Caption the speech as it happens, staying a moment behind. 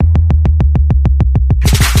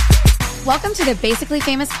Welcome to the Basically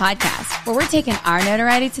Famous podcast, where we're taking our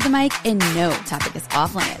notoriety to the mic and no topic is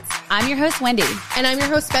off limits. I'm your host, Wendy. And I'm your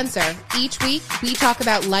host, Spencer. Each week, we talk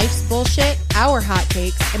about life's bullshit, our hot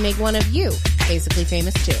takes, and make one of you basically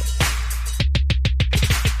famous too.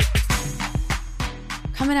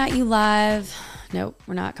 Coming at you live. Nope,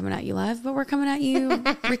 we're not coming at you live, but we're coming at you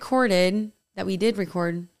recorded, that we did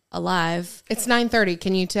record alive. It's 9:30.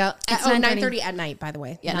 Can you tell? It's 9:30 at night, by the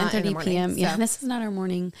way. Yeah, not 9:30 in the morning, p.m. so. Yeah, this is not our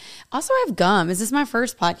morning. Also, I have gum. Is this my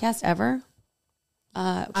first podcast ever?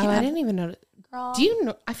 I didn't even know. Girl. Do you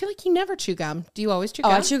know? I feel like you never chew gum. Do you always chew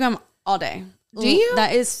gum? I chew gum all day. Do you?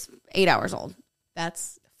 That is 8 hours old.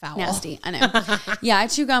 That's foul. Nasty. I know. Yeah, I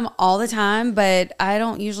chew gum all the time, but I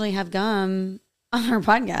don't usually have gum on our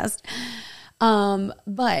podcast.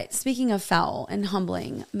 But speaking of foul and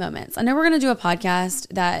humbling moments, I know we're going to do a podcast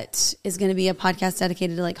that is going to be a podcast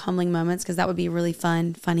dedicated to like humbling moments, because that would be really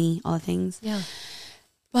fun, funny, all the things. Yeah.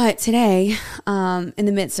 But today, in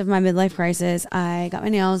the midst of my midlife crisis, I got my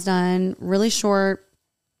nails done really short,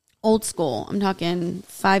 old school. I'm talking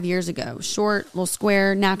 5 years ago, short, little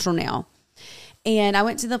square, natural nail. And I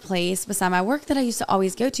went to the place beside my work that I used to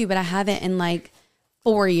always go to, but I haven't in like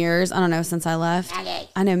 4 years. I don't know, since I left. Maggie.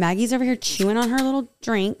 I know Maggie's over here chewing on her little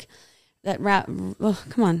drink. That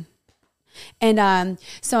come on. And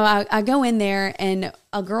so I go in there, and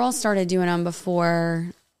a girl started doing them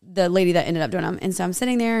before the lady that ended up doing them. And so I'm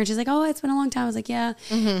sitting there, and she's like, "Oh, it's been a long time." I was like, "Yeah."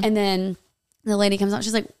 Mm-hmm. And then the lady comes out.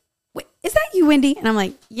 She's like, "Wait, is that you, Wendy?" And I'm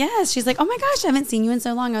like, "Yes." She's like, "Oh my gosh, I haven't seen you in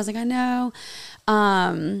so long." I was like, "I know."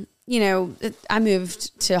 You know, I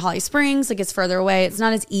moved to Holly Springs. Like, it's further away. It's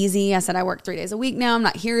not as easy. I said I work 3 days a week now. I'm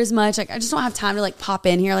not here as much. Like, I just don't have time to like pop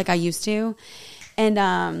in here like I used to. And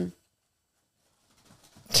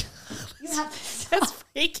That's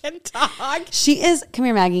freaking dog. she is, come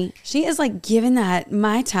here, Maggie. She is like giving that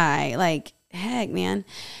Mai Tai, like, heck, man.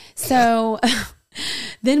 So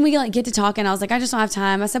then we like get to talking. I was like, I just don't have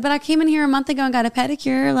time. I said, but I came in here a month ago and got a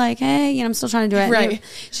pedicure. Like, hey, you know, I'm still trying to do it. Right.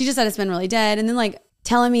 She just said it's been really dead. And then like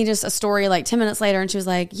telling me just a story like 10 minutes later. And she was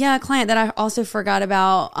like, yeah, a client that I also forgot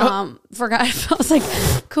about. I was like,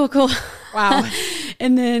 cool. Wow.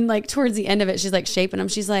 And then like towards the end of it, she's like shaping them.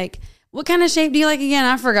 She's like, what kind of shape do you like again?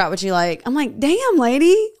 I forgot what you like. I'm like, damn,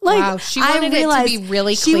 lady. Like, wow, she wanted it to be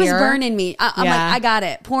really clear. She was burning me. I'm Yeah. like, I got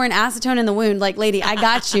it. Pouring acetone in the wound. Like, lady, I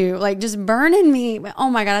got you. Like, just burning me. Oh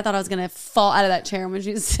my God, I thought I was going to fall out of that chair when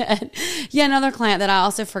she said, yeah, another client that I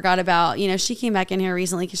also forgot about. You know, she came back in here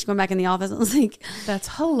recently because she's going back in the office. I was like,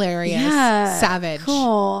 that's hilarious. Yeah. Savage.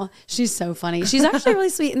 Cool. She's so funny. She's actually really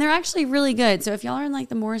sweet, and they're actually really good. So if y'all are in like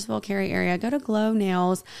the Morrisville, Cary area, go to Glow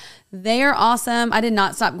Nails. They are awesome. I did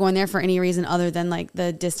not stop going there for any reason other than like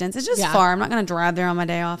the distance. It's just far. I'm not going to drive there on my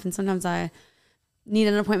day off. And sometimes I need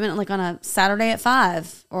an appointment like on a Saturday at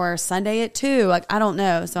 5 or Sunday at 2. Like, I don't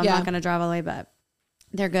know. So I'm not going to drive all the way, but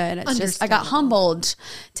they're good. It's just, I got humbled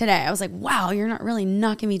today. I was like, wow, you're not really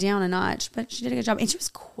knocking me down a notch, but she did a good job. And she was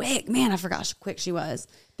quick, man. I forgot how quick she was.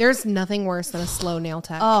 There's nothing worse than a slow nail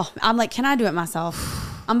tech. Oh, I'm like, can I do it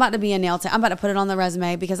myself? I'm about to be a nail tech. I'm about to put it on the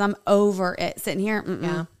resume because I'm over it sitting here.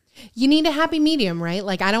 Yeah. You need a happy medium, right?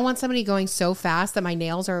 Like, I don't want somebody going so fast that my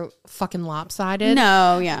nails are fucking lopsided.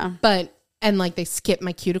 No, yeah. And like they skip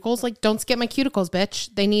my cuticles. Like, don't skip my cuticles,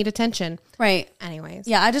 bitch. They need attention. Right. Anyways.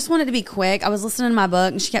 Yeah, I just wanted to be quick. I was listening to my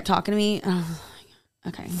book and she kept talking to me. And I was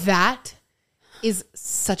like, okay. That is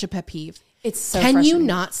such a pet peeve. It's so Can you frustrating.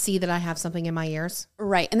 not see that I have something in my ears?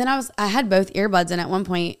 Right. And then I had both earbuds in at one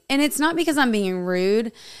point. And it's not because I'm being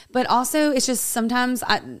rude, but also it's just sometimes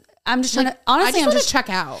I'm just trying to, honestly, I just want to check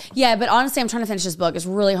out. Yeah, but honestly, I'm trying to finish this book. It's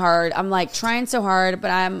really hard. I'm like trying so hard,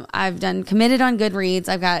 but I've done committed on Goodreads.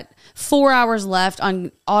 I've got 4 hours left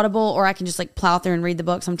on Audible, or I can just like plow through and read the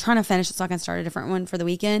book. So I'm trying to finish it so I can start a different one for the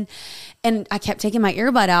weekend. And I kept taking my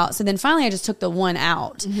earbud out. So then finally I just took the one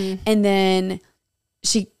out. Mm-hmm. And then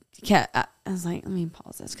she kept, I was like, let me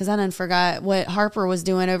pause this because I done forgot what Harper was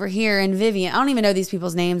doing over here and Vivian. I don't even know these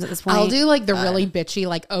people's names at this point. I'll do like the really bitchy,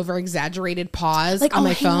 like over exaggerated pause like, on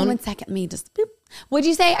my hang phone. On 1 second. Let me just boop. What'd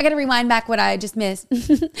you say? I got to rewind back what I just missed.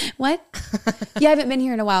 What? Yeah, I haven't been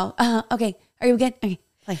here in a while. Okay. Are you good? Okay.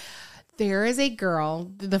 Play. There is a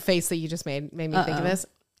girl, the face that you just made me think of this.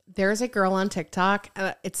 There's a girl on TikTok.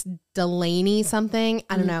 It's Delaney something.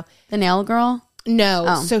 I don't know. The nail girl? No.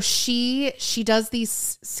 Oh. So she does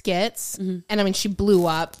these skits. Mm-hmm. And I mean, she blew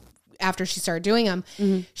up after she started doing them.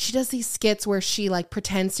 Mm-hmm. She does these skits where she like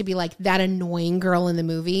pretends to be like that annoying girl in the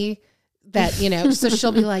movie that, you know, so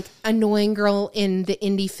she'll be like annoying girl in the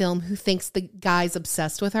indie film who thinks the guy's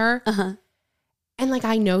obsessed with her. Uh-huh. And like,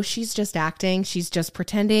 I know she's just acting. She's just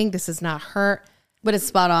pretending. This is not her. But it's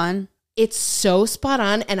spot on. it's so spot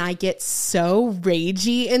on, and I get so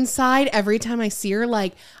ragey inside every time I see her.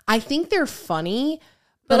 Like, I think they're funny,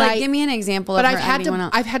 but like, give me an example. But of her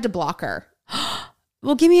I've had to block her.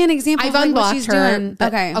 Well, give me an example. I've of like unblocked what she's her. doing.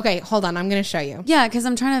 Okay, hold on. I'm going to show you. Yeah, because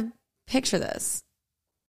I'm trying to picture this.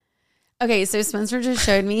 Okay, so Spencer just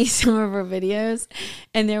showed me some of her videos,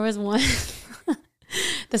 and there was one.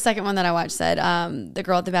 The second one that I watched said, the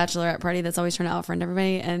girl at the bachelorette party that's always trying to out-friend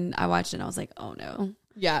everybody, and I watched it and I was like, oh no.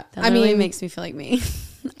 Yeah. That really makes me feel like me.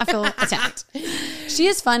 I feel attacked. She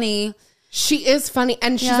is funny. She is funny,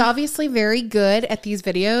 and she's obviously very good at these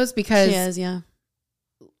videos because she is, yeah.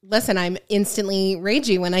 Listen, I'm instantly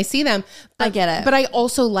ragey when I see them. I get it. But I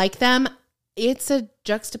also like them. It's a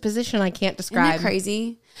juxtaposition I can't describe. Isn't that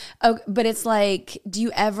crazy? Oh, but it's like, do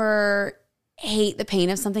you ever hate the pain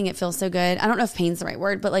of something? It feels so good. I don't know if pain's the right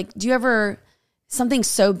word, but like, do you ever, something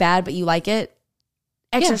so bad, but you like it?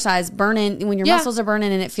 Exercise, burning, when your muscles are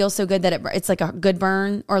burning and it feels so good that it's like a good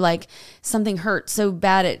burn, or like something hurts so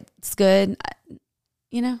bad it's good.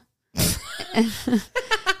 You know?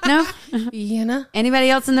 No? You know? Anybody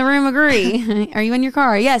else in the room agree? Are you in your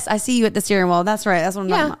car? Yes, I see you at the steering wheel. That's right. That's what I'm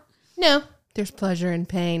talking about. No. There's pleasure and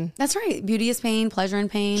pain. That's right. Beauty is pain, pleasure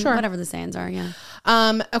and pain. Sure. Whatever the sayings are, yeah.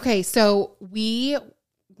 Okay, so we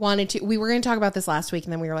were going to talk about this last week,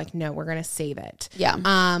 and then we were like, no, we're going to save it.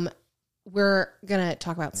 Yeah. We're going to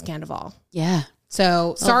talk about Scandoval. Yeah.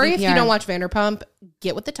 So sorry if you don't watch Vanderpump.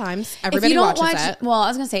 Get with the times. Everybody watches it. Well, I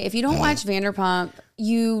was going to say, if you don't watch Vanderpump,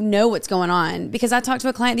 you know what's going on. Because I talked to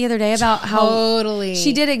a client the other day about how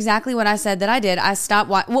she did exactly what I said that I did. I stopped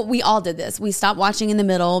well, we all did this. We stopped watching in the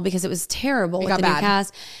middle because it was terrible with the new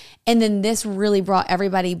cast. And then this really brought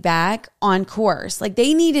everybody back on course. Like,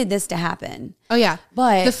 they needed this to happen. Oh, yeah.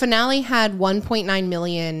 But the finale had 1.9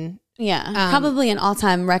 million. Yeah, probably an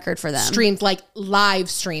all-time record for them. Streams, like live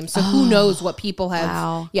streams. So who knows what people have,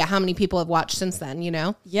 how many people have watched since then, you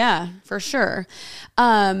know? Yeah, for sure.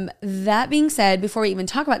 That being said, before we even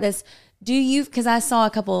talk about this, because I saw a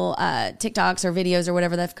couple TikToks or videos or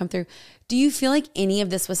whatever that have come through, do you feel like any of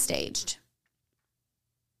this was staged?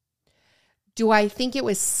 Do I think it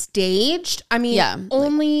was staged? I mean,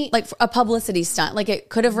 only like a publicity stunt. Like, it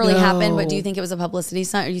could have really happened, but do you think it was a publicity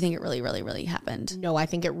stunt, or do you think it really, really, really happened? No, I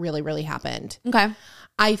think it really, really happened. Okay.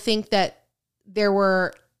 I think that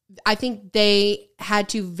I think they had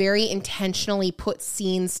to very intentionally put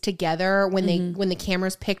scenes together when the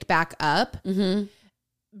cameras picked back up. Mm-hmm.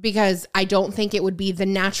 Because I don't think it would be the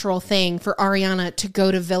natural thing for Ariana to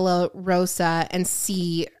go to Villa Rosa and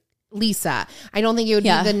see Lisa. I don't think it would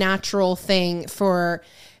be the natural thing for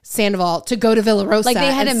Sandoval to go to Villa Rosa. Like,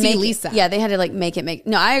 they had to make Lisa. They had to like make it.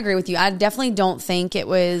 No, I agree with you. I definitely don't think it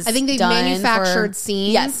was. I think they manufactured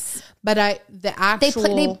scenes. Yes, but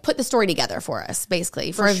they put the story together for us,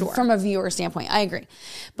 basically, from a viewer standpoint. I agree,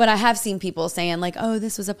 but I have seen people saying like, "Oh,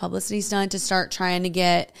 this was a publicity stunt to start trying to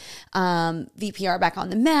get VPR back on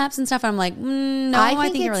the maps and stuff." And I'm like, no, I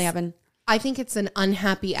think it really happened. I think it's an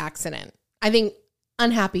unhappy accident. I think.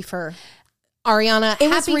 Unhappy for Ariana. It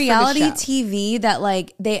was reality TV that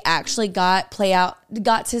like they actually got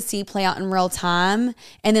to see play out in real time.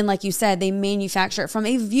 And then, like you said, they manufacture it from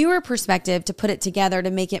a viewer perspective to put it together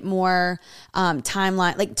to make it more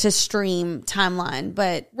timeline, like to stream timeline.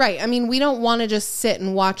 But right. I mean, we don't want to just sit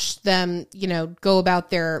and watch them, go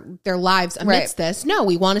about their lives amidst this. No,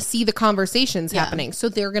 we want to see the conversations happening. So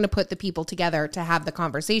they're going to put the people together to have the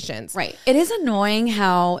conversations. Right. It is annoying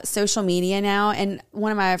how social media now, and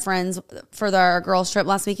one of my friends for our girls trip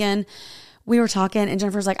last weekend, we were talking and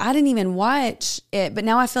Jennifer's like, I didn't even watch it, but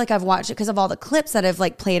now I feel like I've watched it because of all the clips that have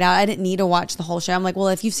like played out. I didn't need to watch the whole show. I'm like, well,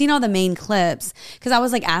 if you've seen all the main clips, because I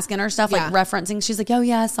was like asking her stuff, like referencing, she's like, oh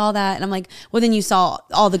yeah, I saw that. And I'm like, well, then you saw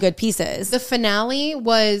all the good pieces. The finale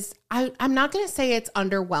was, I'm not going to say it's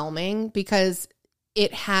underwhelming because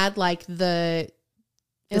it had like the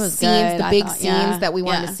scenes, the big scenes that we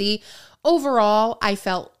wanted to see. Overall, I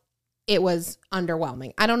felt it was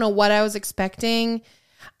underwhelming. I don't know what I was expecting.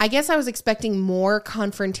 I guess I was expecting more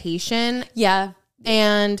confrontation. Yeah.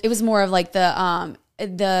 And it was more of like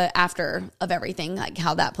the after of everything, like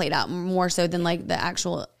how that played out more so than like the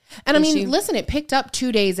actual And issue. I mean, listen, it picked up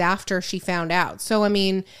 2 days after she found out. So, I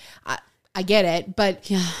mean, I get it, but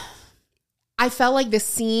I felt like the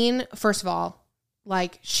scene, first of all,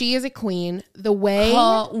 like, she is a queen. The way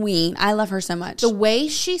I love her so much. The way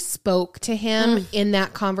she spoke to him in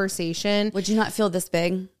that conversation. Would you not feel this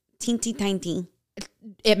big? Teensy tiny.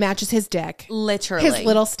 It matches his dick. Literally. His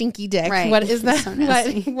little stinky dick. Right. What is that?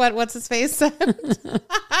 So what's his face?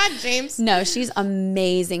 James. No, she's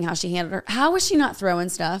amazing how she handled her. How was she not throwing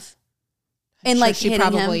stuff? And sure like she hitting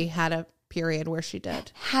probably him? had a period where she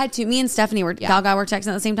did. Had to. Me and Stephanie Gaga were texting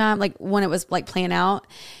at the same time, like when it was like playing out.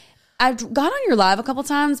 I got on your live a couple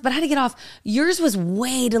times, but I had to get off. Yours was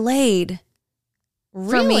way delayed.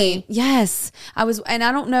 Really? For me. Yes. And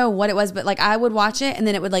I don't know what it was, but like I would watch it and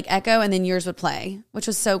then it would like echo and then yours would play, which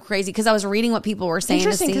was so crazy because I was reading what people were saying.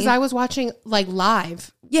 Interesting, because I was watching like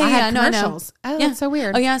live. Yeah, I yeah, had commercials. I know. Oh, that's so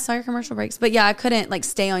weird. Oh yeah, I saw your commercial breaks. But yeah, I couldn't like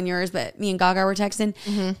stay on yours, but me and Gaga were texting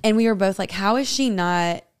and we were both like, how is she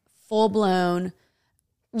not full blown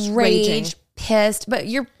rage, pissed? But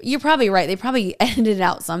you're probably right. They probably edited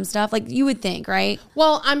out some stuff. Like you would think, right?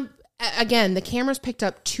 Well, again, the cameras picked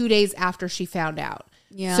up 2 days after she found out.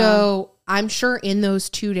 Yeah. So I'm sure in those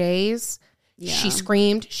 2 days, she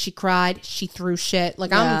screamed, she cried, she threw shit.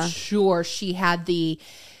 Like I'm sure she had the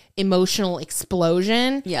emotional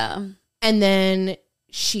explosion. Yeah. And then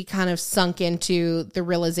she kind of sunk into the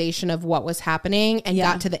realization of what was happening and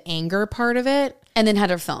got to the anger part of it. And then had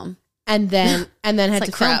her film. And then had like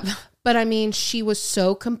to crap. film. But I mean, she was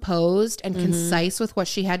so composed and concise with what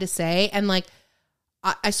she had to say. And like,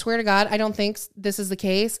 I swear to God, I don't think this is the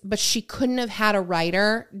case, but she couldn't have had a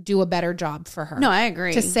writer do a better job for her. No, I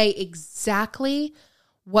agree. To say exactly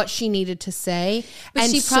what she needed to say. But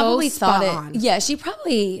and she probably thought on. it. Yeah, she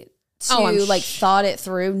probably thought it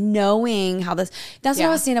through, knowing how this. That's what I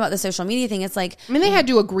was saying about the social media thing. It's like, I mean, they had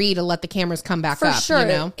to agree to let the cameras come back up. For sure, you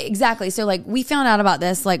know? Exactly. So like, we found out about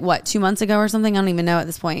this like what 2 months ago or something. I don't even know at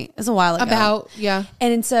this point. It's a while ago.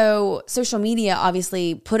 And so social media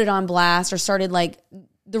obviously put it on blast or started like.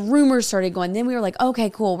 The rumors started going. Then we were like, okay,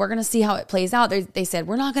 cool. We're going to see how it plays out. They said,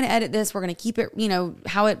 we're not going to edit this. We're going to keep it,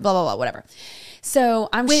 how it, blah, blah, blah, whatever. So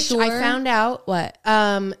sure. I found out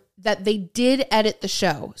that they did edit the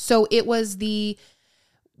show. So it was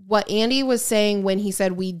what Andy was saying when he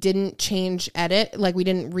said we didn't like we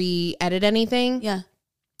didn't re-edit anything. Yeah.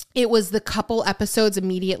 It was the couple episodes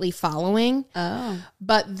immediately following. Oh.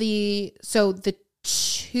 But the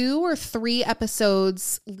 2 or 3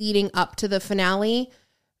 episodes leading up to the finale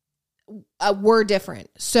were different.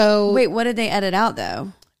 So wait, what did they edit out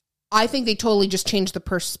though? I think they totally just changed the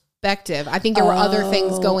perspective. I think there were other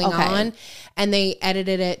things going on, and they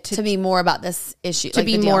edited it to be more about this issue, to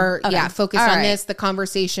be more focused on this. The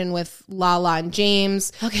conversation with Lala and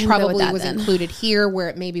James probably was included here, where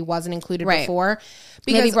it maybe wasn't included before.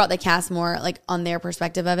 Because maybe brought the cast more like on their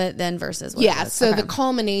perspective of it than versus what it was. So the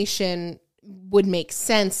culmination would make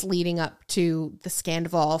sense leading up to the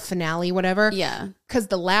Scandoval finale, whatever. Yeah. Because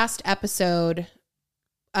the last episode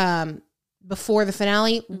before the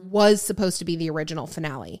finale was supposed to be the original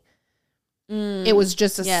finale. It was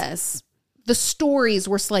just the stories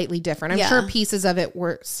were slightly different. I'm sure pieces of it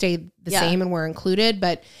stayed the same and were included,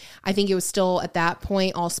 but I think it was still at that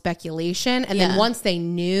point all speculation. And then once they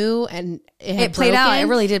knew and it played out, it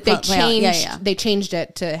really did play out. They changed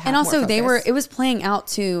it to have and also more it was playing out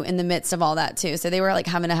too in the midst of all that too. So they were like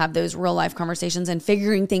having to have those real life conversations and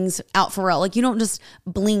figuring things out for real. Like you don't just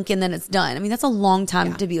blink and then it's done. I mean, that's a long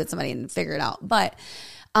time to be with somebody and figure it out. But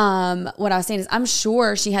what I was saying is I'm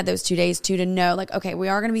sure she had those 2 days too to know like, okay, we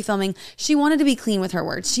are going to be filming. She wanted to be clean with her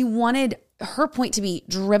words. She wanted her point to be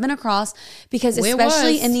driven across because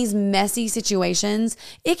especially in these messy situations,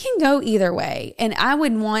 it can go either way. And I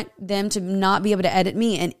would want them to not be able to edit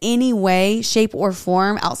me in any way, shape or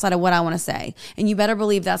form outside of what I want to say. And you better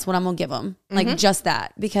believe that's what I'm going to give them. Like just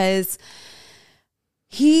that, because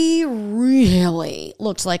he really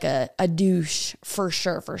looked like a douche for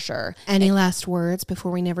sure. Any last words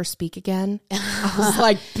before we never speak again? I was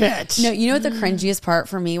like, bitch. No, you know what the cringiest part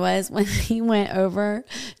for me was when he went over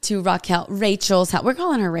to Rachel's house. We're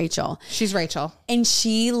calling her Rachel. She's Rachel. And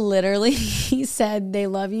she literally, he said, they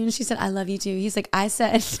love you. And she said, I love you too. He's like, I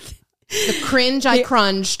said. The cringe, I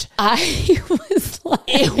crunged. I was like.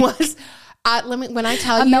 It was. When I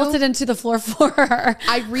tell you, I melted into the floor for her.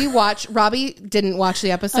 I rewatched. Robbie didn't watch the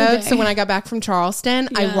episode, so when I got back from Charleston,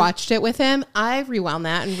 I watched it with him. I rewound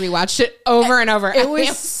that and rewatched it over and over. It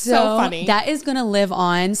was so funny. That is going to live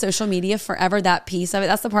on social media forever. That piece of it.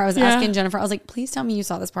 That's the part I was asking Jennifer. I was like, please tell me you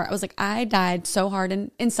saw this part. I was like, I died so hard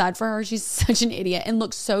inside for her. She's such an idiot and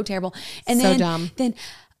looks so terrible. And so dumb. Then.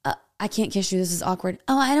 I can't kiss you. This is awkward.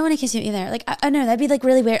 Oh, I don't want to kiss you either. Like, I know that'd be like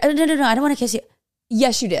really weird. Oh, no. I don't want to kiss you.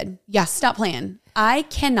 Yes, you did. Yeah. Stop playing. I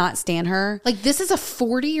cannot stand her. Like, this is a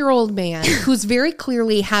 40-year-old man who's very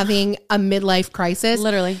clearly having a midlife crisis.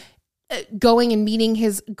 Literally. Going and meeting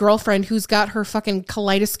his girlfriend who's got her fucking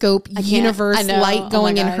kaleidoscope universe light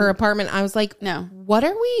going in her apartment. I was like, no. What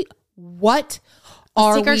are we Let's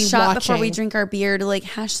take our shot watching? Before we drink our beer to like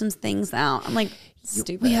hash some things out. I'm like,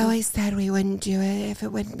 stupid. We always said we wouldn't do it if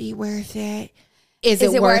it wouldn't be worth it. Is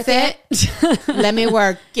it worth it? Let me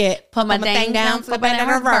work it. Put my thing down, flip it and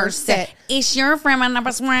reverse it. It's your friend, my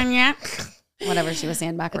number one, yeah. Whatever she was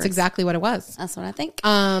saying backwards. That's exactly what it was. That's what I think.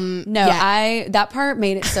 Yeah. That part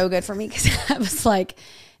made it so good for me because I was like,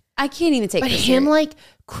 I can't even take But this him serious. like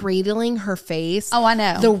cradling her face. Oh, I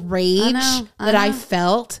know. The rage I that I know.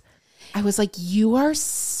 felt. I was like, you are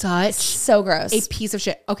such So gross. a piece of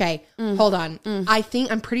shit. Okay, hold on.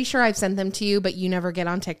 I'm pretty sure I've sent them to you, but you never get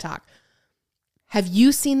on TikTok. Have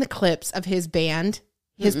you seen the clips of his band,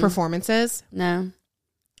 his performances? No.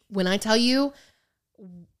 When I tell you,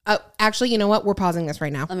 actually, you know what? We're pausing this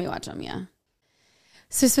right now. Let me watch them, yeah.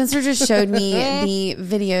 So Spencer just showed me the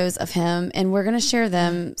videos of him, and we're going to share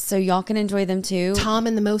them so y'all can enjoy them too. Tom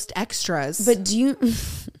and the Most Extras. But do you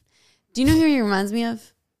know who he reminds me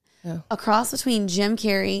of? No. A cross between Jim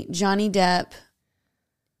Carrey, Johnny Depp,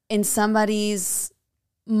 and somebody's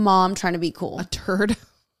mom trying to be cool. A turd.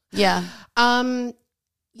 Yeah.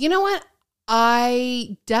 You know what?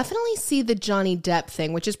 I definitely see the Johnny Depp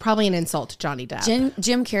thing, which is probably an insult to Johnny Depp.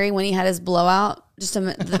 Jim Carrey, when he had his blowout, I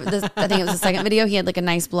think it was the second video, he had like a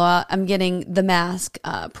nice blowout. I'm getting The Mask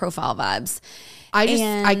profile vibes. I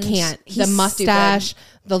And can't. The he's mustache, stupid.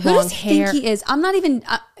 the Who long does hair. he think he is? I'm not even.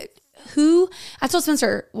 I told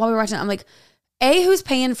Spencer while we were watching it, I'm like, A, who's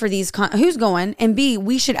paying for these? Who's going? And B,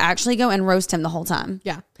 we should actually go and roast him the whole time.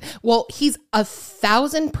 Yeah. Well, he's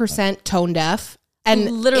 1,000% tone deaf.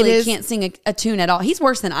 And Literally can't sing a tune at all. He's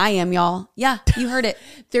worse than I am, y'all. Yeah, you heard it.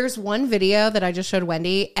 There's one video that I just showed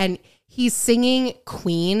Wendy, and he's singing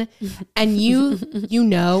Queen, and you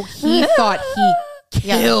know he thought he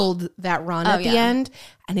killed that run at the end,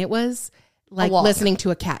 and it was like listening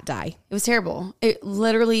to a cat die. It was terrible. It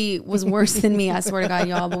literally was worse than me. I swear to God,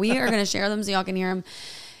 y'all. But we are going to share them so y'all can hear him.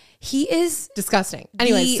 He is Disgusting.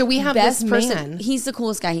 Anyway, so we have best this person. man. He's the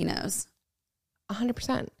coolest guy he knows.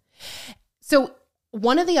 100%. So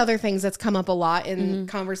one of the other things that's come up a lot in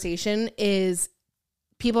conversation is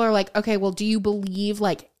people are like, okay, well, do you believe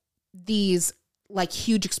like these like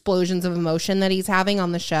huge explosions of emotion that he's having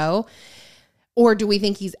on the show? Or do we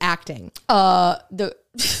think he's acting?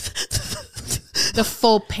 The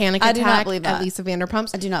full panic I do not attack believe at that. Lisa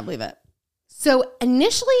Vanderpump's? I do not believe it. So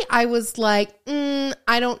initially I was like,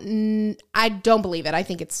 I don't believe it. I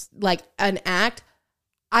think it's like an act.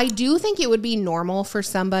 I do think it would be normal for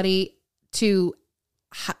somebody to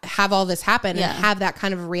have all this happen and have that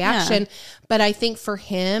kind of a reaction. But I think for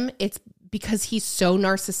him, it's because he's so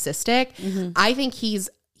narcissistic. I think he's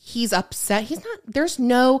upset. There's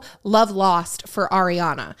no love lost for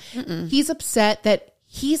Ariana. He's upset that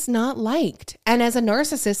he's not liked. And as a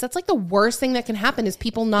narcissist, that's like the worst thing that can happen is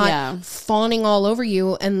people not fawning all over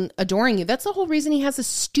you and adoring you. That's the whole reason he has a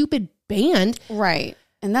stupid band. Right.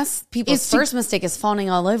 And that's people's first mistake is fawning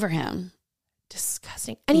all over him.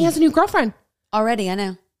 Disgusting. And he has a new girlfriend. Already, I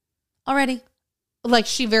know. Already. Like,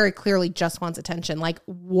 she very clearly just wants attention. Like,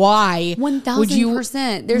 why 1,000%. would you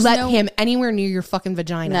let no him anywhere near your fucking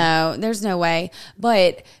vagina? No, there's no way.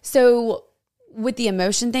 But so with the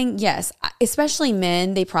emotion thing, yes, especially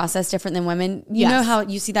men, they process different than women. You know how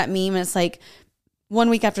you see that meme and it's like 1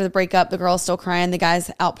 week after the breakup, the girl's still crying, the guy's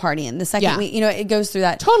out partying. The second week, it goes through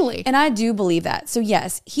that. Totally. And I do believe that. So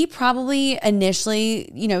yes, he probably initially,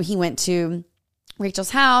 he went to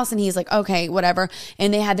Rachel's house and he's like, okay, whatever.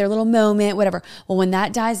 And they had their little moment, whatever. Well, when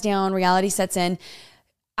that dies down, reality sets in.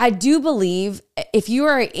 I do believe if you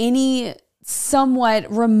are any somewhat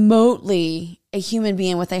remotely a human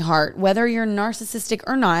being with a heart, whether you're narcissistic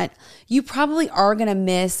or not, you probably are going to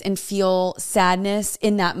miss and feel sadness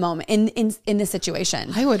in that moment, in this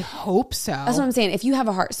situation. I would hope so. That's what I'm saying. If you have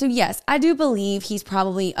a heart. So yes, I do believe he's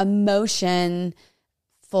probably emotional.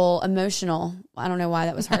 I don't know why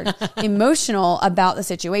that was hard. Emotional about the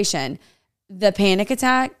situation. The panic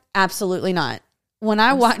attack, absolutely not. When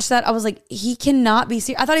I watched that, I was like, he cannot be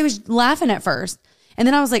serious. I thought he was laughing at first. And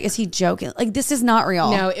then I was like, is he joking? Like, this is not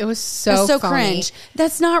real. No, it was so funny. Cringe.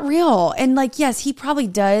 That's not real. And like, yes, he probably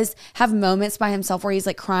does have moments by himself where he's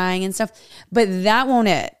like crying and stuff, but that won't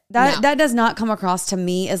it. That does not come across to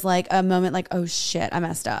me as like a moment like, oh shit, I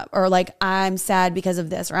messed up. Or like, I'm sad because of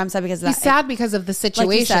this, or I'm sad because of that. He's sad because of the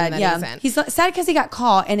situation that he's in. He's sad because he got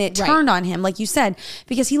caught and it turned on him, like you said,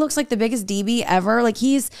 because he looks like the biggest DB ever. Like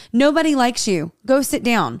nobody likes you. Go sit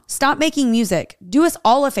down. Stop making music. Do us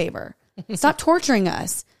all a favor. Stop torturing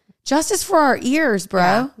us. Justice for our ears, bro.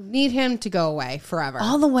 Yeah. Need him to go away forever.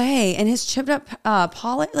 All the way. And his chipped up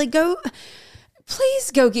polish. Like,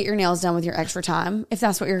 please go get your nails done with your extra time if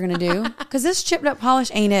that's what you're going to do. Because this chipped up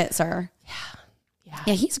polish ain't it, sir.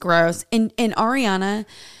 Yeah, he's gross. And Ariana,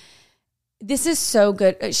 This is so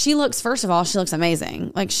good. She looks, first of all, she looks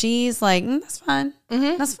amazing. Like she's like, that's fine.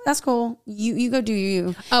 That's cool. You go do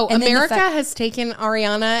you. Oh, and America has taken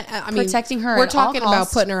Ariana. I mean, protecting her. We're talking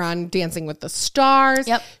about putting her on Dancing with the Stars.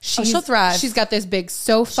 Yep. She'll thrive. She's got this big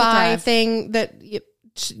SoFi thing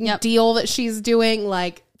deal that she's doing.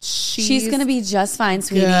 Like she's going to be just fine,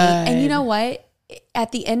 sweetie. Good. And you know what?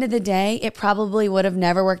 At the end of the day, it probably would have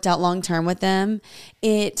never worked out long term with them.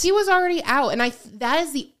 He was already out, and that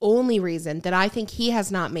is the only reason that I think he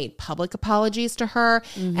has not made public apologies to her.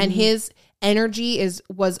 And his energy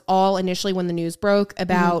was all initially when the news broke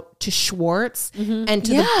about to Schwartz and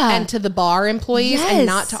to the bar employees and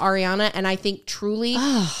not to Ariana. And I think truly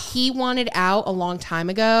he wanted out a long time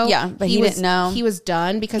ago. Yeah, but he didn't know. He was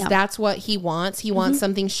done because that's what he wants. He wants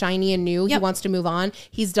something shiny and new. He wants to move on.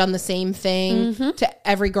 He's done the same thing to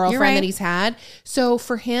every girlfriend that he's had. So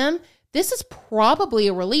for him, this is probably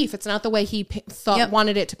a relief. It's not the way he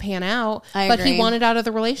wanted it to pan out, but he wanted out of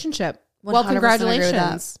the relationship. Well,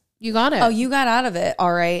 congratulations. You got it. Oh, you got out of it.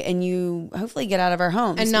 All right. And you hopefully get out of our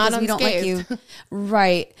homes. And not unscathed. We don't like you.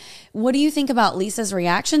 Right. What do you think about Lisa's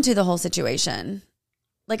reaction to the whole situation?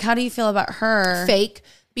 Like, how do you feel about her? Fake.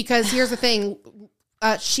 Because here's the thing.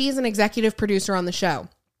 She's an executive producer on the show.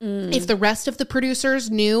 If the rest of the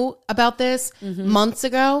producers knew about this months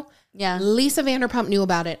ago, Lisa Vanderpump knew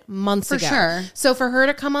about it months ago. For sure. So for her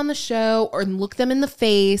to come on the show or look them in the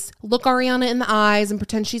face, look Ariana in the eyes and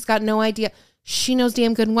pretend she's got no idea, she knows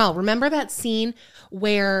damn good and well. Remember that scene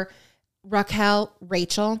where Rachel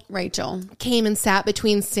came and sat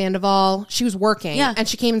between Sandoval. She was working. Yeah. And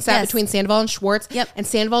she came and sat between Sandoval and Schwartz. Yep. And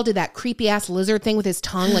Sandoval did that creepy ass lizard thing with his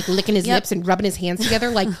tongue, like licking his lips and rubbing his hands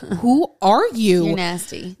together. Like, who are you? You're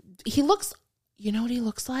nasty. He looks, you know what he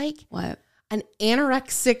looks like? What? An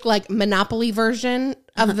anorexic, like Monopoly version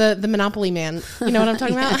of the Monopoly man. You know what I'm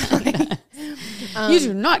talking about? You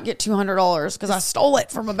do not get $200 because I stole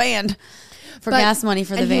it from a band. For gas money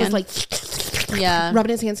for the van. He was like,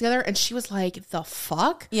 rubbing his hands together. And she was like, the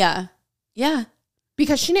fuck? Yeah. Yeah.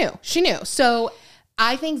 Because she knew. So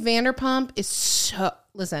I think Vanderpump is so,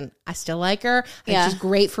 listen, I still like her. I think she's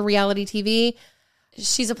great for reality TV.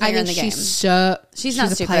 She's a player in the game. She's not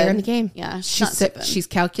a stupid. player in the game. Yeah. She's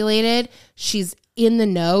calculated. She's in the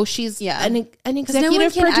know. She's an executive no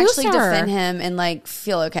one can producer. actually defend him and like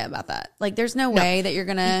feel okay about that. Like there's no way that you're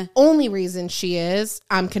gonna. The only reason she is,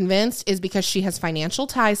 I'm convinced, is because she has financial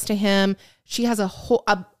ties to him. She has a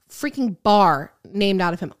freaking bar named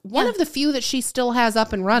out of him. One of the few that she still has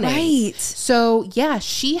up and running. Right. So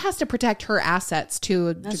she has to protect her assets to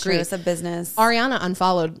a degree. True. It's a business. Ariana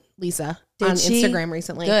unfollowed Lisa on Instagram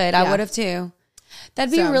recently. Good. I would have too.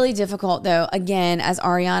 That'd be really difficult though, again, as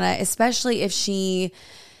Ariana, especially if she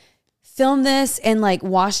filmed this and like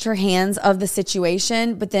washed her hands of the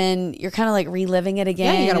situation, but then you're kind of like reliving it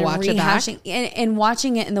again. Yeah, you gotta watch it back. And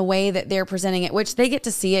watching it in the way that they're presenting it, which they get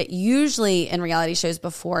to see it usually in reality shows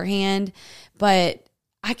beforehand. But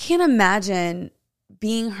I can't imagine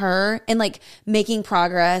being her and like making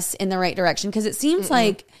progress in the right direction, because it seems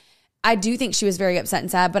like I do think she was very upset and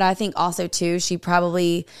sad, but I think also too, she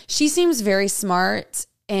seems very smart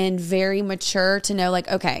and very mature to know like,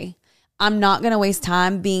 okay, I'm not going to waste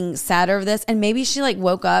time being sad over this. And maybe she like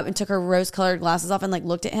woke up and took her rose colored glasses off and like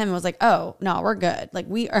looked at him and was like, oh no, we're good. Like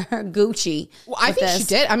we are Gucci. Well, I think she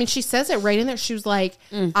did. I mean, she says it right in there. She was like,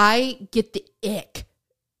 I get the ick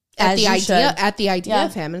at the idea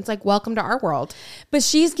of him. And it's like, welcome to our world. But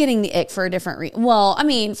she's getting the ick for a different reason. Well, I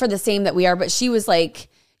mean, for the same that we are, but she was like,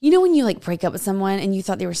 you know, when you like break up with someone and you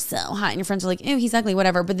thought they were so hot and your friends are like, oh, he's ugly,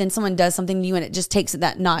 whatever. But then someone does something to you and it just takes it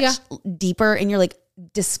that notch deeper and you're like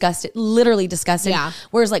disgusted, literally disgusted. Yeah.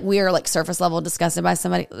 Whereas like we are like surface level disgusted by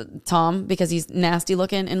somebody, Tom, because he's nasty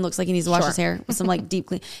looking and looks like he needs to wash his hair with some like deep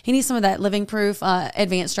clean. He needs some of that living proof,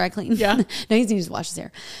 advanced dry clean. Yeah. No, he needs to wash his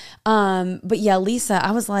hair. But yeah, Lisa,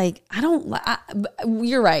 I was like,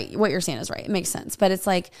 you're right. What you're saying is right. It makes sense. But it's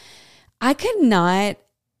like, I could not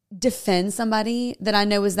defend somebody that I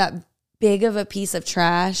know is that big of a piece of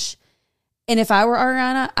trash. And if I were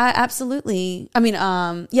Ariana, Ariana,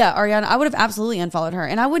 I would have absolutely unfollowed her.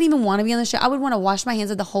 And I wouldn't even want to be on the show. I would want to wash my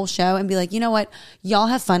hands of the whole show and be like, you know what? Y'all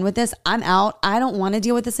have fun with this. I'm out. I don't want to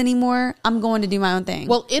deal with this anymore. I'm going to do my own thing.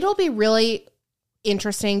 Well, it'll be really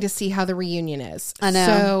interesting to see how the reunion is. I know.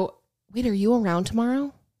 So, wait, are you around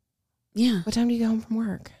tomorrow? Yeah. What time do you go home from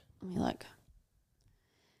work? Let me look.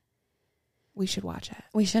 We should watch it.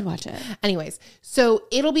 Anyways, so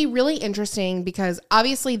it'll be really interesting because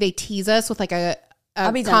obviously they tease us with like a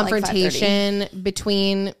confrontation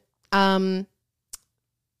between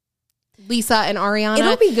Lisa and Ariana.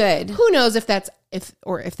 It'll be good. Who knows if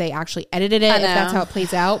they actually edited it, if that's how it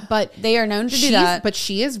plays out. But they are known to do that. But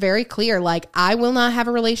she is very clear. Like, I will not have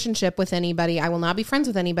a relationship with anybody. I will not be friends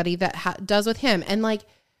with anybody that does with him. And like,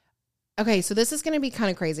 okay, so this is going to be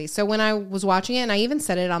kind of crazy. So when I was watching it, and I even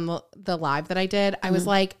said it on the live that I did, I was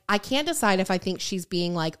like, I can't decide if I think she's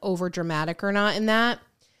being like over dramatic or not in that.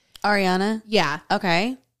 Ariana? Yeah.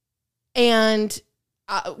 Okay. And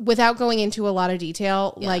without going into a lot of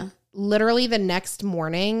detail, like literally the next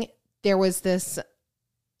morning, there was this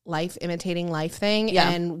life imitating life thing.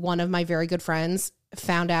 And one of my very good friends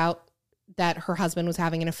found out that her husband was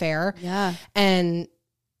having an affair. Yeah. And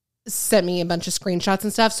sent me a bunch of screenshots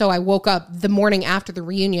and stuff. So I woke up the morning after the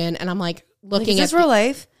reunion and I'm like looking at real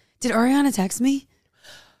life. Did Ariana text me?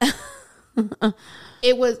 I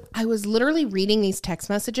was literally reading these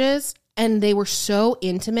text messages and they were so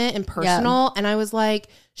intimate and personal. Yeah. And I was like,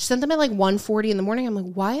 she sent them at like 1:40 in the morning. I'm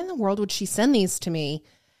like, why in the world would she send these to me?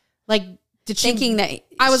 Like, did she thinking that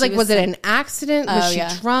I was like, was it an accident? Was she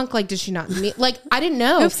drunk? Like, did she not meet? Like, I didn't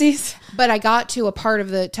know. Oopsies. But I got to a part of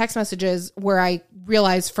the text messages where I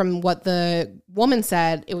realized from what the woman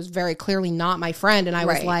said, it was very clearly not my friend. And I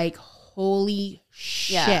was like, holy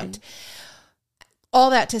shit. Yeah.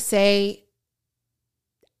 All that to say,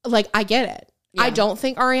 like, I get it. Yeah. I don't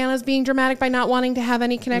think Ariana's being dramatic by not wanting to have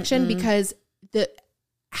any connection because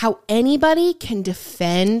how anybody can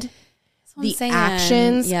defend the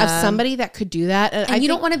actions of somebody that could do that. And you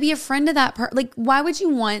don't want to be a friend of that person. Like, why would you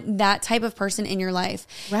want that type of person in your life?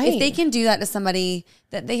 Right. If they can do that to somebody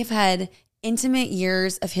that they have had intimate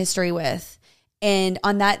years of history with, and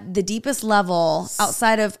on the deepest level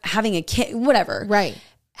outside of having a kid, whatever. Right.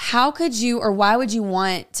 How could you, or why would you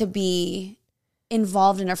want to be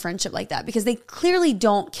involved in a friendship like that? Because they clearly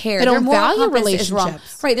don't care. They don't value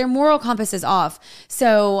relationships. Right. Their moral compass is off.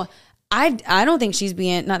 So I don't think she's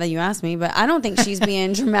being, not that you asked me, but I don't think she's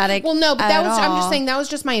being dramatic. Well, no, but I'm just saying that was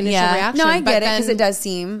just my initial reaction. No, I get it because it does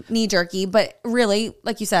seem knee jerky, but really,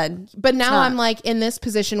 like you said. But now I'm like in this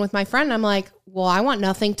position with my friend. I'm like, well, I want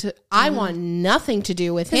nothing to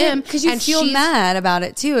do with him. Because you feel mad about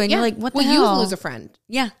it too. And you're like, what the hell? Well, you lose a friend.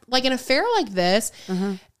 Yeah. Like an affair like this.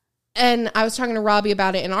 And I was talking to Robbie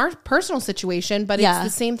about it in our personal situation, but it's the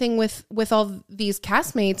same thing with all these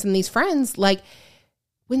castmates and these friends. Like,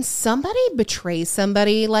 when somebody betrays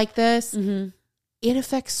somebody like this, it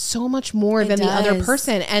affects so much more than the other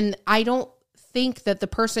person. And I don't think that the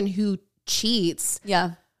person who cheats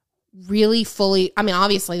really fully, I mean,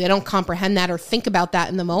 obviously they don't comprehend that or think about that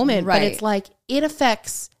in the moment, but it's like, it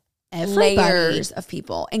affects everybody. Layers of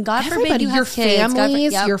people. And God forbid you have your kids,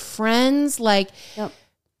 families, your friends, like...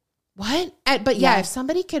 What? But if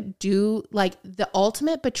somebody could do like the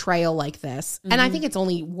ultimate betrayal like this, and I think it's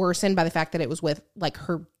only worsened by the fact that it was with like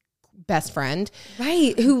her best friend.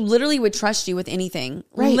 Right. Who literally would trust you with anything.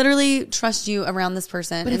 Right. Literally trust you around this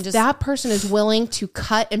person. But if that person is willing to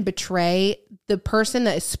cut and betray the person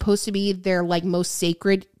that is supposed to be their like most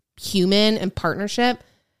sacred human and partnership,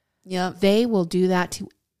 they will do that to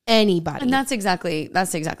anybody. And that's exactly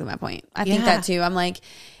my point. I think that too. I'm like,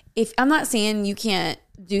 if I'm not saying you can't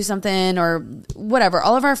do something or whatever.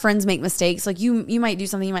 All of our friends make mistakes. Like you might do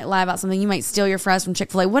something, you might lie about something, you might steal your fries from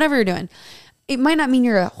Chick-fil-A, whatever you're doing. It might not mean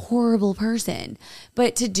you're a horrible person,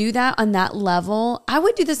 but to do that on that level, I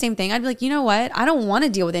would do the same thing. I'd be like, you know what? I don't want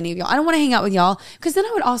to deal with any of y'all. I don't want to hang out with y'all. Because then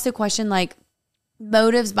I would also question like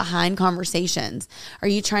motives behind conversations. Are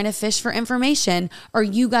you trying to fish for information? Are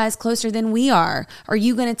you guys closer than we are? Are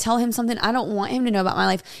you going to tell him something I don't want him to know about my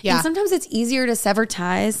life? Yeah. And sometimes it's easier to sever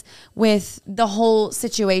ties with the whole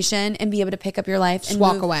situation and be able to pick up your life and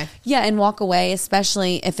walk away. Yeah, and walk away,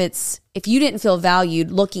 especially if you didn't feel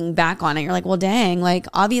valued looking back on it. You're like, well, dang, like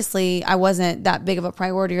obviously I wasn't that big of a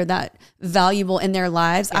priority or that valuable in their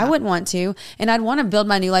lives. Yeah. I wouldn't want to. And I'd want to build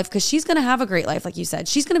my new life because she's going to have a great life. Like you said,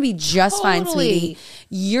 she's going to be just fine, sweetie.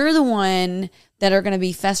 You're the one that are going to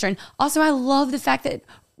be festering. Also, I love the fact that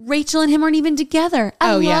Rachel and him aren't even together.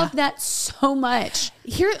 I love that so much.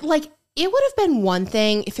 Here, like, it would have been one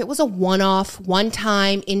thing if it was a one-off,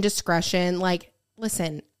 one-time indiscretion. Like,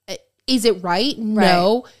 listen, is it right?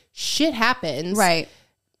 No. Shit happens. Right.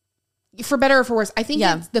 For better or for worse. I think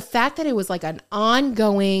it's the fact that it was like an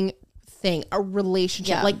ongoing thing, a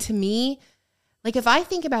relationship. Like to me, like if I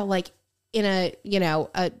think about like in a,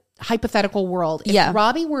 a hypothetical world, if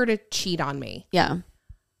Robbie were to cheat on me. Yeah.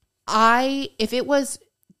 If it was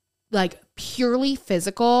like purely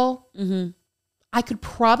physical, I could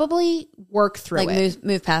probably work through it.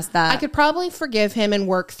 Move past that. I could probably forgive him and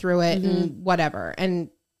work through it and whatever. And,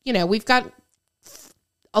 we've got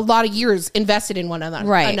a lot of years invested in one another.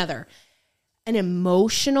 Right. An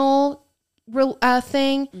emotional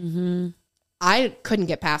thing. I couldn't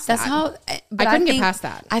get past that. But I couldn't get past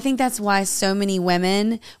that. I think that's why so many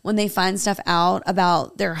women, when they find stuff out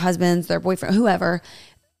about their husbands, their boyfriend, whoever,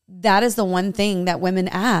 that is the one thing that women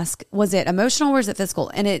ask. Was it emotional or was it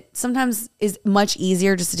physical? And it sometimes is much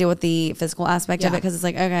easier just to deal with the physical aspect of it, because it's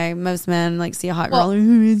like, okay, most men like see a hot girl.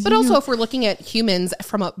 But also if we're looking at humans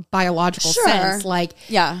from a biological sense, like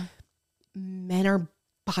men are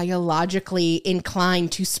biologically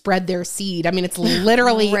inclined to spread their seed. I mean, it's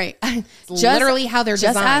literally right. literally how they're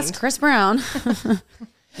designed. Just ask Chris Brown.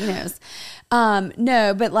 He knows.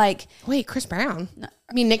 No, but like, wait, Chris Brown?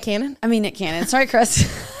 I mean, Nick Cannon. Sorry,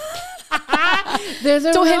 Chris. There's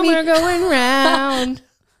a rumor going round.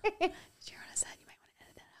 Did you hear what I said? You might want to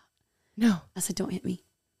edit that out. No, I said, don't hit me.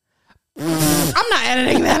 I'm not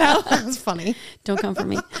editing that out. That was funny. Don't come for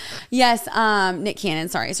me. Yes, Nick Cannon.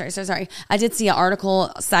 Sorry. I did see an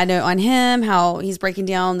article, side note on him, how he's breaking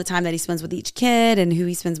down the time that he spends with each kid and who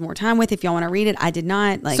he spends more time with. If y'all want to read it, I did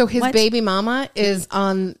not. Like, so his baby mama is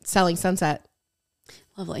on Selling Sunset.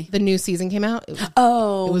 Lovely. The new season came out. It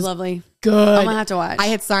was lovely. Good. I'm gonna have to watch. I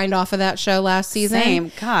had signed off of that show last season.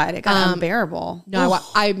 Same. God, it got unbearable. No,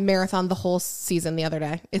 I marathoned the whole season the other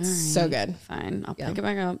day. It's so good. Fine, I'll pick it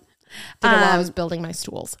back up. Did it while I was building my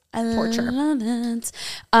stools. Torture. Love it.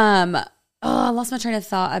 I lost my train of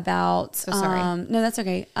thought about. So sorry. No, that's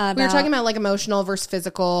okay. We were talking about like emotional versus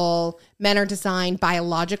physical. Men are designed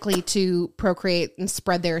biologically to procreate and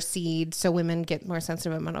spread their seed, so women get more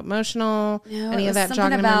sensitive and emotional. No, any of that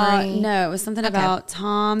jogging about memory? No, it was something about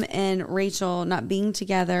Tom and Rachel not being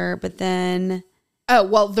together, but then. Oh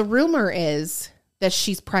well, the rumor is that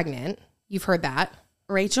she's pregnant. You've heard that,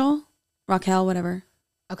 Raquel, whatever.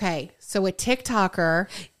 Okay, so a TikToker.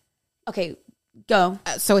 Okay, go.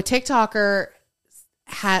 So a TikToker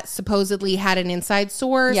supposedly had an inside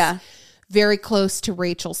source. Yeah. Very close to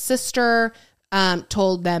Rachel's sister.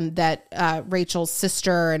 Told them that Rachel's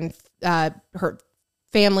sister and her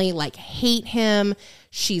family like hate him.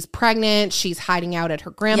 She's pregnant. She's hiding out at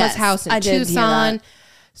her grandma's house in Tucson.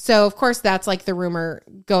 So of course that's like the rumor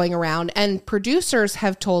going around. And producers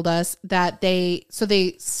have told us that they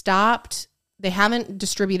haven't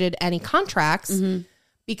distributed any contracts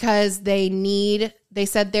because they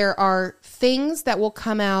said there are things that will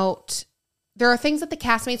come out. There are things that the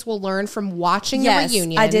castmates will learn from watching the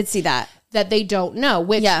reunion. I did see that they don't know,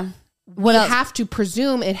 which we have to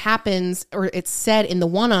presume it happens or it's said in the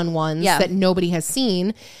one-on-ones that nobody has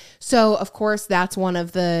seen. So of course that's one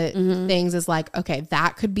of the things is like, okay,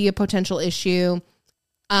 that could be a potential issue.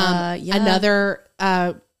 Another,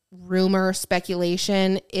 rumor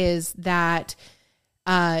speculation is that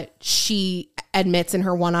she admits in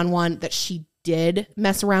her one-on-one that she did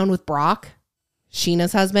mess around with Brock,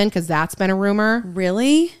 Sheena's husband, because that's been a rumor.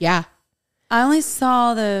 Really? Yeah. I only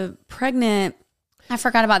saw the pregnant. I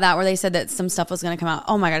forgot about that where they said that some stuff was going to come out.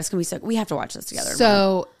 Oh my God, it's going to be so. We have to watch this together.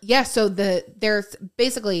 So yeah, so there's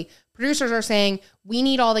basically producers are saying we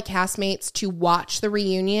need all the castmates to watch the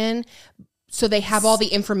reunion. So they have all the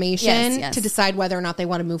information to decide whether or not they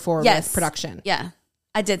want to move forward with production. Yeah,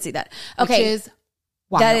 I did see that. Okay. Which is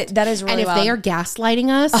wild. That is really wild. And if they are gaslighting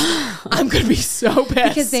us, I'm going to be so pissed.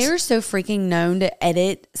 Because they are so freaking known to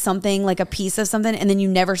edit something, like a piece of something, and then you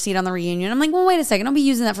never see it on the reunion. I'm like, well, wait a second. I'll be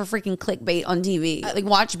using that for freaking clickbait on TV. Like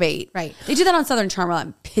watch bait. Right. They do that on Southern Charm.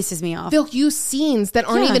 That pisses me off. They'll use scenes that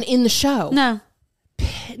aren't even in the show. No.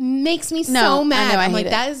 Makes me so mad. I'm like,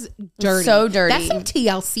 that is dirty. So dirty. That's some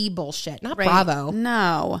TLC bullshit, not Bravo. No.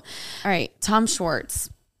 All right. Tom Schwartz.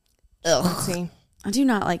 Ugh. Let's see. I do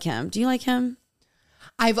not like him. Do you like him?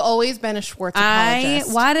 I've always been a Schwartz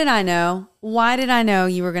apologist. Why did I know? Why did I know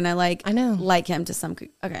you were going to like him to some...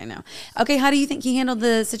 Okay, no. Okay, how do you think he handled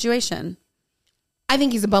the situation? I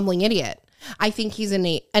think he's a bumbling idiot. I think he's an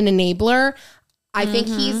enabler. I think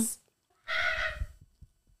he's...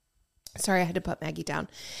 Sorry, I had to put Maggie down.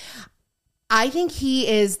 I think he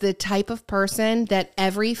is the type of person that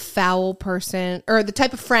every foul person, or the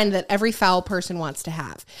type of friend that every foul person wants to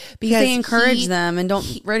have. Because they encourage them and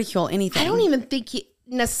don't ridicule anything. I don't even think he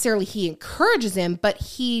encourages him, but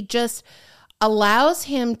he just allows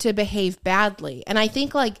him to behave badly. And I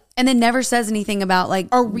think and then never says anything about like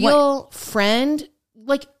a real friend,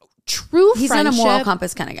 like true he's friendship. He's not a moral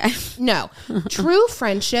compass kind of guy. No. True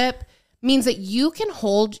friendship means that you can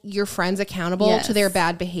hold your friends accountable to their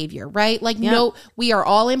bad behavior, right? Like, no, we are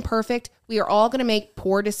all imperfect. We are all going to make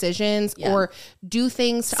poor decisions or do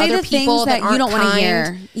things to other people that you don't want to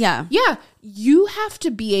hear. Yeah. Yeah. You have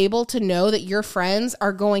to be able to know that your friends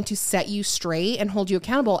are going to set you straight and hold you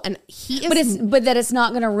accountable. And he is... But that it's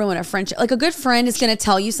not going to ruin a friendship. Like a good friend is going to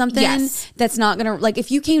tell you something that's not going to... Like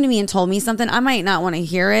if you came to me and told me something, I might not want to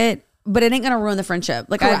hear it. but it ain't going to ruin the friendship.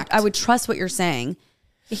 Like I would trust what you're saying.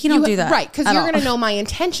 He don't do that. Right. Because you're going to know my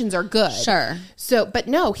intentions are good. Sure. So, but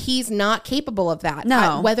no, he's not capable of that.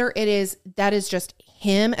 No. Whether that is just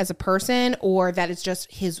him as a person or that is just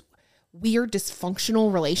his weird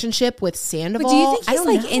dysfunctional relationship with Sandoval. But do you think he's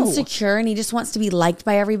like insecure and he just wants to be liked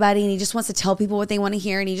by everybody and he just wants to tell people what they want to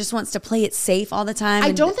hear and he just wants to play it safe all the time?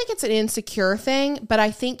 I don't think it's an insecure thing, but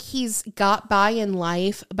I think he's got by in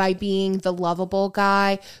life by being the lovable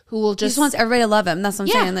guy who will just... He just wants everybody to love him. That's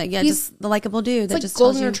what I'm saying. Like, just the likable dude that like just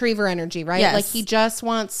golden retriever energy, right? Yes. Like he just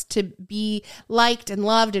wants to be liked and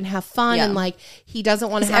loved and have fun and like he doesn't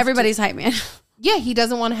want to have everybody's hype man. Yeah, he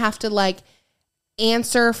doesn't want to have to like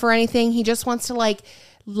answer for anything. He just wants to like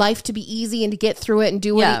life to be easy and to get through it and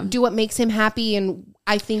do what makes him happy. And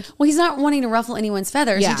I think he's not wanting to ruffle anyone's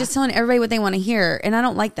feathers. He's just telling everybody what they want to hear, and I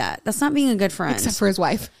don't like that. That's not being a good friend, except for his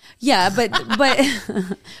wife. Yeah, but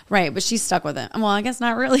right, but she's stuck with it. Well, I guess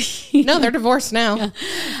not really. No, they're divorced now. Yeah.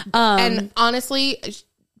 And honestly,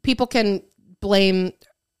 people can blame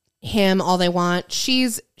him all they want. She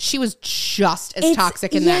was just as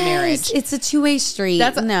toxic in that marriage. It's a two-way street.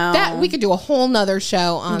 That we could do a whole nother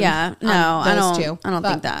show on. Yeah, no, I don't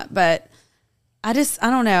think that. But I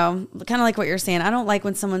don't know. Kind of like what you're saying. I don't like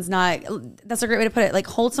when someone's not. That's a great way to put it. Like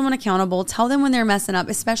hold someone accountable. Tell them when they're messing up,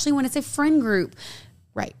 especially when it's a friend group.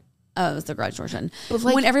 Right. Oh, it's the garage portion.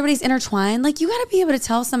 Like, when everybody's intertwined, like you got to be able to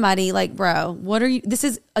tell somebody, like, bro, what are you? This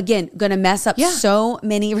is again going to mess up so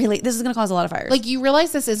many. This is going to cause a lot of fires. Like you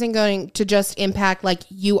realize this isn't going to just impact like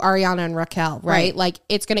you, Ariana, and Raquel, right? Like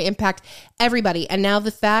it's going to impact everybody. And now the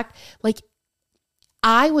fact, like,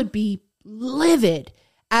 I would be livid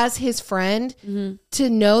as his friend to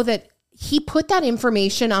know that he put that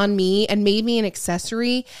information on me and made me an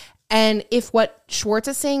accessory. And if what Schwartz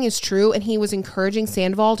is saying is true and he was encouraging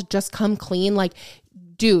Sandoval to just come clean, like,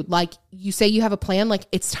 dude, like you say you have a plan, like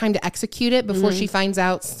it's time to execute it before she finds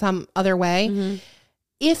out some other way.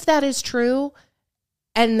 If that is true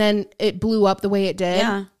and then it blew up the way it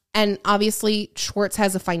did, and obviously Schwartz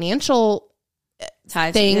has a financial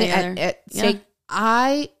thing at stake,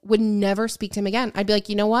 I would never speak to him again. I'd be like,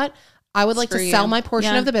 you know what? I would like to sell my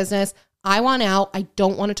portion of the business. I want out. I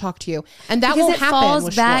don't want to talk to you. And that won't happen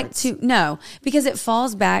with Schwartz. Because it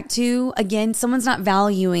falls back to, again, someone's not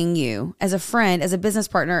valuing you as a friend, as a business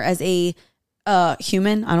partner, as a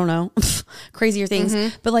human. I don't know. Crazier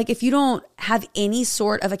things. But like if you don't have any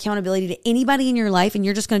sort of accountability to anybody in your life and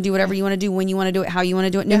you're just going to do whatever you want to do, when you want to do it, how you want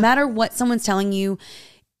to do it, no matter what someone's telling you,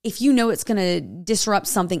 if you know it's going to disrupt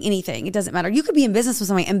something, anything, it doesn't matter. You could be in business with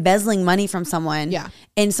somebody embezzling money from someone. Yeah.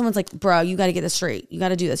 And someone's like, bro, you got to get this straight. You got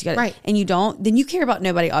to do this. You got to, right. And you don't, then you care about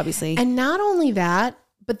nobody, obviously. And not only that,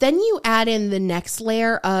 but then you add in the next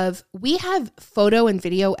layer of, we have photo and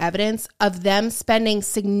video evidence of them spending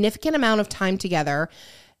significant amount of time together.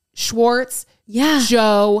 Schwartz,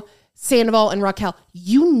 Joe, Sandoval, and Raquel,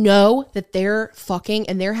 you know that they're fucking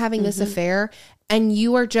and they're having this affair. And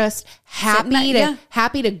you are just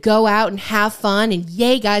happy to go out and have fun and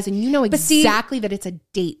yay guys, and you know exactly that it's a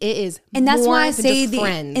date. It is, and that's more why I than say just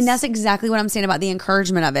friends. And that's exactly what I'm saying about the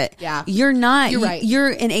encouragement of it. Yeah, you're not. You're right. You're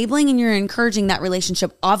enabling and you're encouraging that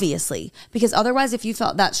relationship, obviously, because otherwise, if you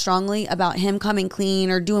felt that strongly about him coming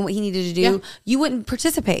clean or doing what he needed to do, you wouldn't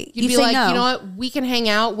participate. You'd be like, no. You know what? We can hang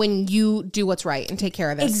out when you do what's right and take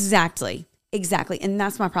care of this. Exactly, and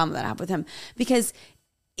that's my problem that I have with him, because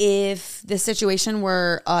if the situation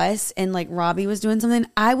were us and like Robbie was doing something,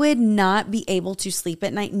 I would not be able to sleep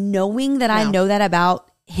at night knowing that I know that about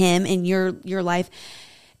him and your life.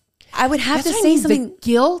 I would have to say something. The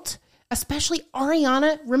guilt, especially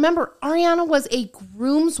Ariana. Remember, Ariana was a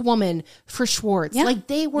groomswoman for Schwartz. Yeah. Like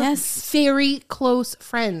they were very close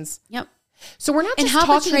friends. Yep. So we're not just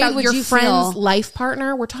talking about your friend's life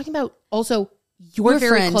partner. We're talking about also your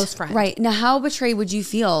very close friend. Right. Now, how betrayed would you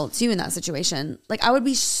feel too in that situation? Like, I would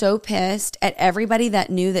be so pissed at everybody that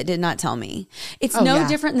knew that did not tell me. It's no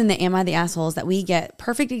different than the am I the assholes that we get.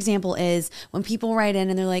 Perfect example is when people write in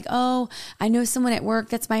and they're like, oh, I know someone at work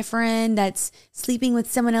that's my friend that's sleeping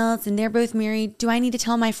with someone else and they're both married. Do I need to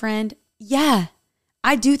tell my friend? Yeah.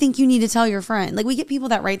 I do think you need to tell your friend. Like, we get people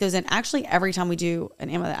that write those in. Actually, every time we do an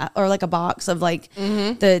am I the, or like a box of like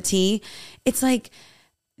the tea, it's like,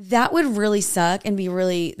 that would really suck and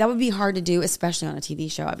that would be hard to do, especially on a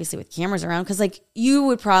TV show, obviously with cameras around. Cause like you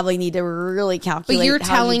would probably need to really calculate. But you're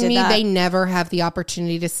telling me they never have the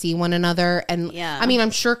opportunity to see one another. And I mean, I'm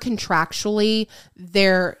sure contractually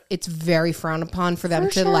it's very frowned upon for them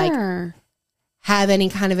to like have any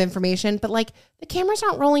kind of information, but like the cameras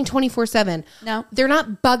aren't rolling 24/7. No, they're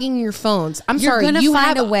not bugging your phones. You're going to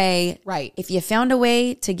find a way. Right. If you found a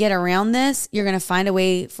way to get around this, you're going to find a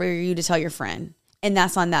way for you to tell your friend. And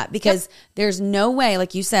that's on that because there's no way,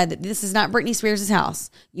 like you said, that this is not Britney Spears'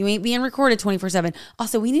 house. You ain't being recorded 24/7.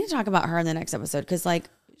 Also, we need to talk about her in the next episode because, like,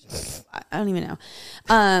 I don't even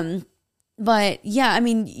know. But yeah, I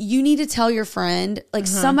mean, you need to tell your friend, like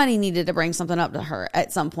somebody needed to bring something up to her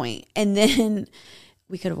at some point. And then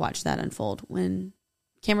we could have watched that unfold when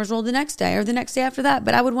cameras rolled the next day or the next day after that.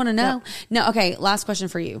 But I would want to know. Yep. No, okay, last question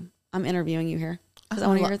for you. I'm interviewing you here because I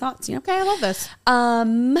want to hear your thoughts. You know? Okay, I love this.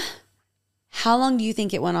 How long do you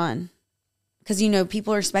think it went on? Because,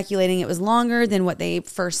 people are speculating it was longer than what they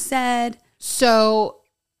first said. So,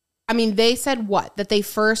 I mean, they said what? That they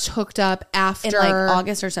first hooked up after... In like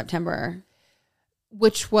August or September.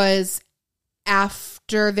 Which was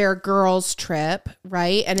after their girls' trip,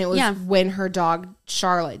 right? And it was when her dog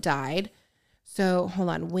Charlotte died. So, hold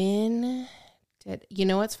on. When did... You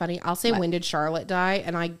know what's funny? I'll say when did Charlotte die?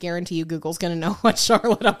 And I guarantee you Google's going to know what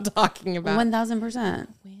Charlotte I'm talking about. 1,000%.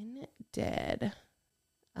 When did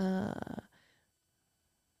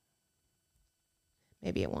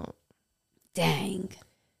maybe it won't. Dang.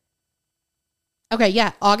 Okay,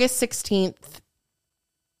 yeah, August 16th.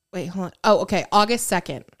 Wait, hold on. Oh, okay, August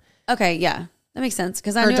 2nd. Okay, yeah, that makes sense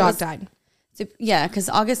because her dog died. Yeah, because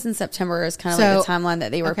August and September is kind of like the timeline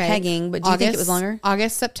that they were pegging. But do you think it was longer?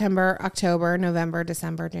 August, September, October, November,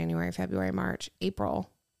 December, January, February, March, April.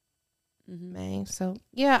 May. So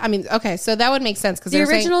yeah, I mean, okay, so that would make sense because the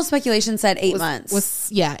original speculation said 8 months.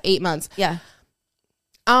 8 months. Yeah.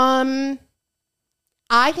 I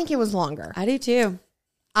think it was longer. I do too.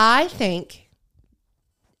 I think.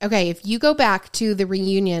 Okay, if you go back to the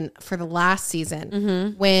reunion for the last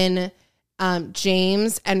season when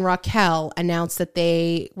James and Raquel announced that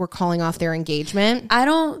they were calling off their engagement. I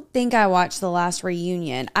don't think I watched the last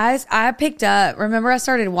reunion. I picked up, remember I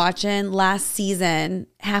started watching last season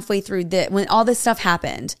halfway through when all this stuff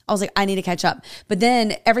happened. I was like, I need to catch up. But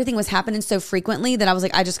then everything was happening so frequently that I was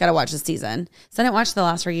like, I just got to watch this season. So I didn't watch the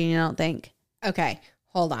last reunion, I don't think. Okay,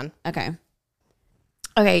 hold on.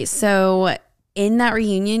 Okay, so in that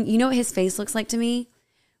reunion, you know what his face looks like to me?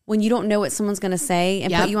 When you don't know what someone's going to say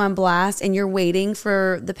and put you on blast and you're waiting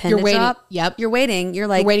for the pen to drop. Yep. You're waiting. You're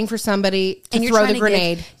like... You're waiting for somebody to throw the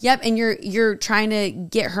grenade. And you're trying to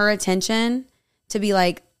get her attention to be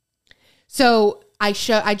like... So I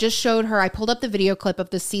just showed her, I pulled up the video clip of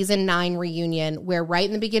the season 9 reunion where right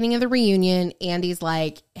in the beginning of the reunion, Andy's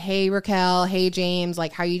like, hey, Raquel, hey, James,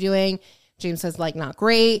 like, how you doing? James says, like, not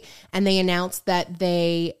great. And they announced that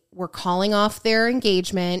they were calling off their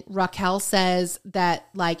engagement. Raquel says that,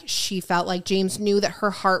 like, she felt like James knew that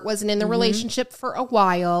her heart wasn't in the relationship for a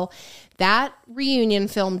while. That reunion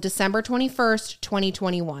filmed December 21st,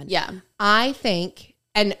 2021. Yeah. I think,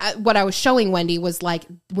 and what I was showing Wendy was, like,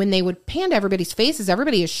 when they would pan to everybody's faces,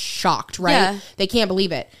 everybody is shocked, right? Yeah. They can't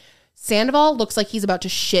believe it. Sandoval looks like he's about to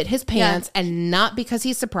shit his pants, and not because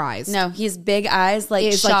he's surprised. No, he has big eyes,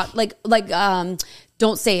 like shocked, like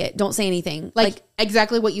don't say it, don't say anything. Like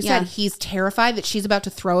exactly what you said. He's terrified that she's about to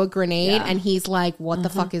throw a grenade, and he's like, what the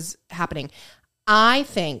fuck is happening? I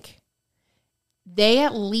think they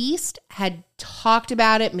at least had talked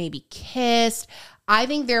about it, maybe kissed. I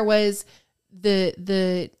think there was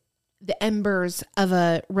the embers of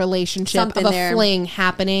a relationship, something of a fling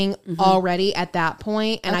happening already at that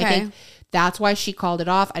point. And I think that's why she called it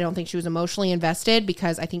off. I don't think she was emotionally invested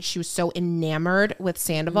because I think she was so enamored with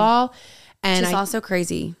Sandoval. And it's also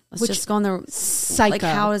crazy. Let's just go on the psycho. Like,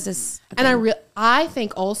 how is this? Okay. And I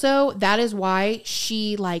think also that is why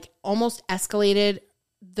she like almost escalated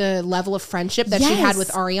the level of friendship that she had with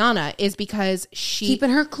Ariana, is because she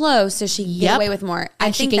keeping her close so she can get away with more.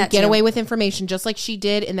 And she can get away with information just like she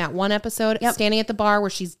did in that one episode standing at the bar where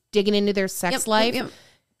she's digging into their sex life.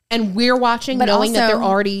 And we're watching knowing that they're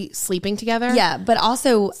already sleeping together. Yeah, but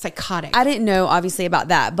also psychotic. I didn't know obviously about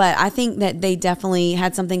that, but I think that they definitely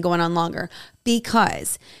had something going on longer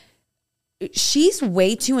because she's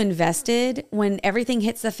way too invested when everything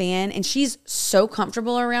hits the fan, and she's so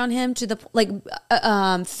comfortable around him to the like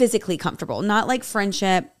physically comfortable, not like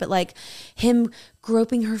friendship, but like him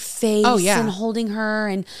groping her face and holding her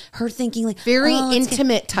and her thinking like very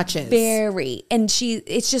intimate touches. Very. And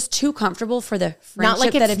it's just too comfortable for the friendship. Not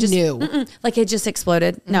like it's new. Like it just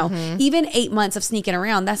exploded. No. Even 8 months of sneaking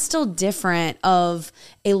around, that's still different of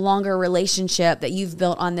a longer relationship that you've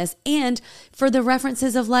built on this. And for the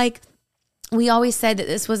references of like, we always said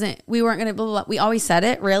that we weren't going to blah, blah, blah. We always said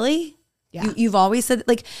it. Really? Yeah. You've always said,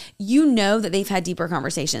 like, that they've had deeper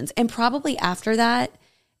conversations. And probably after that,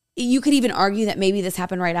 you could even argue that maybe this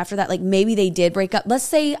happened right after that. Like maybe they did break up. Let's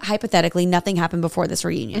say hypothetically, nothing happened before this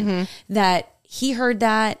reunion, that he heard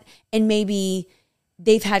that and maybe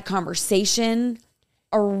they've had conversation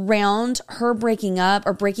around her breaking up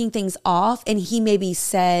or breaking things off, and he maybe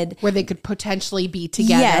said where they could potentially be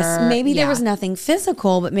together. Yes, maybe there was nothing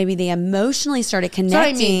physical, but maybe they emotionally started connecting.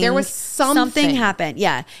 That's what I mean. There was something happened.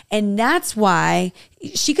 Yeah. And that's why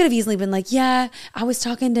she could have easily been like, yeah, I was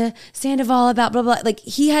talking to Sandoval about blah, blah. Like,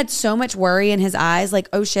 he had so much worry in his eyes. Like,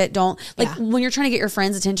 oh shit, don't. Like, when you're trying to get your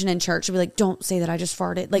friend's attention in church, you'll be like, don't say that I just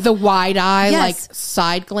farted. Like, the wide eye, like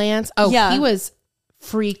side glance. Oh, he was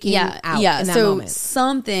freaking out in that moment.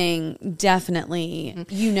 Something definitely,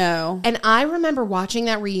 And I remember watching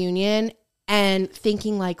that reunion and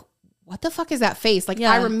thinking like, what the fuck is that face? Like,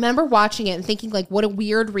 I remember watching it and thinking like, what a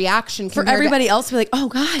weird reaction for everybody else to be like, oh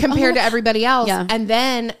God. Compared to everybody else. Yeah. And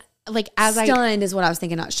then like, stunned is what I was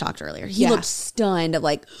thinking, not shocked earlier. He looked stunned of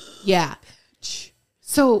like, yeah.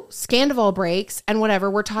 So Scandoval breaks and whatever,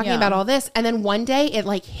 we're talking about all this. And then one day it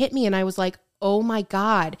like hit me and I was like, oh my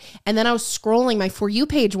God. And then I was scrolling my For You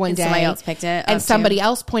page one day. Somebody else picked it. And somebody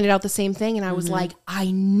else pointed out the same thing. And I was like,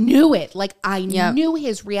 I knew it. Like, I knew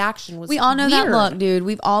his reaction was We all know weird. that look, dude.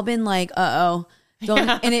 We've all been like, uh-oh.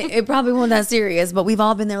 And it probably wasn't that serious, but we've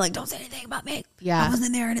all been there like, don't say anything about me. Yeah. I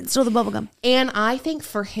wasn't there and it's still the bubblegum. And I think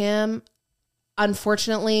for him,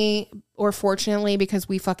 unfortunately or fortunately, because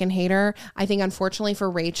we fucking hate her, I think unfortunately for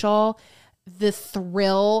Rachel, the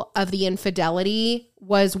thrill of the infidelity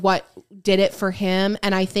was what did it for him.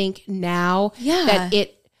 And I think now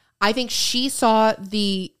I think she saw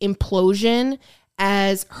the implosion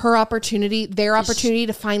as her opportunity, their opportunity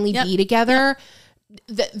to finally be together.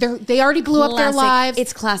 They already blew up their lives.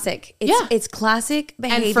 It's classic. It's classic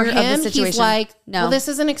behavior and for him, of the situation. He's like, well, this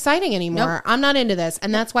isn't exciting anymore. Nope. I'm not into this.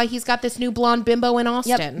 And that's why he's got this new blonde bimbo in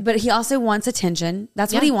Austin. Yep. But he also wants attention.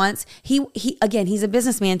 That's what he wants. He again, he's a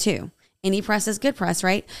businessman too. Any press is good press,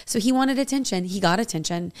 right? So he wanted attention. He got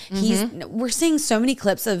attention. We're seeing so many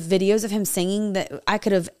clips of videos of him singing that I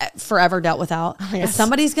could have forever dealt without. Oh, yes. If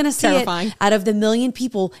somebody's going to see it out of the million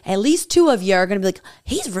people, at least 2 of you are going to be like,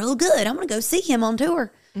 he's real good. I'm going to go see him on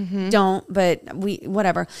tour. Don't, but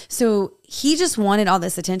whatever. So he just wanted all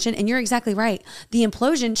this attention. And you're exactly right. The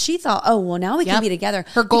implosion, she thought, oh, well, now we can be together.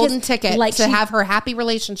 Her golden ticket to have her happy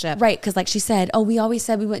relationship. Right. Because like she said, oh, we always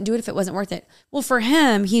said we wouldn't do it if it wasn't worth it. Well, for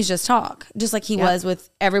him, he's just talk, just like he was with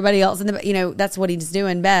everybody else. And that's what he's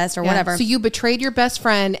doing best or whatever. So you betrayed your best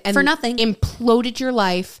friend and for nothing, imploded your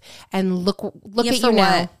life. And look at you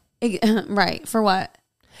now. Right. For what?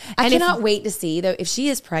 I cannot wait to see though, if she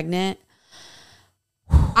is pregnant.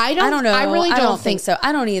 I don't know. I really don't think so.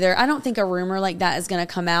 I don't either. I don't think a rumor like that is going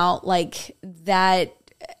to come out like that.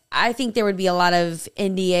 I think there would be a lot of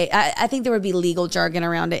NDA. I think there would be legal jargon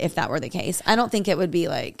around it if that were the case. I don't think it would be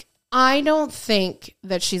like. I don't think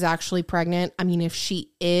that she's actually pregnant. I mean, if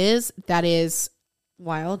she is, that is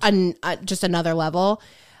wild. Just another level.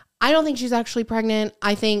 I don't think she's actually pregnant.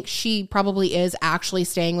 I think she probably is actually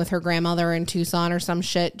staying with her grandmother in Tucson or some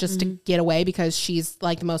shit just to get away because she's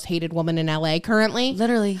like the most hated woman in LA currently.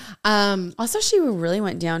 Literally. Also, she really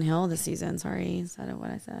went downhill this season. Sorry, instead of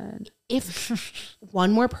what I said. If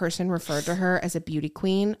one more person referred to her as a beauty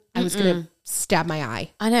queen, I was going to stab my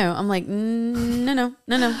eye. I know. I'm like, no.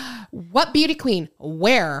 What beauty queen?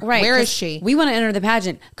 Where? Right, where is she? We want to enter the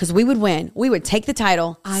pageant because we would win. We would take the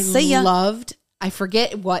title. I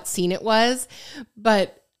forget what scene it was,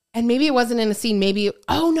 and maybe it wasn't in a scene. Maybe,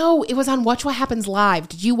 oh no, it was on Watch What Happens Live.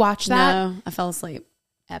 Did you watch that? No, I fell asleep.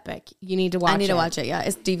 Epic. You need to watch it. I need to watch it. Yeah.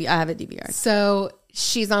 It's I have a DVR. So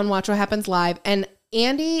she's on Watch What Happens Live. And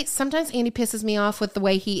sometimes Andy pisses me off with the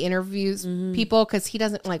way he interviews people because he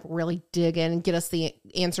doesn't like really dig in and get us the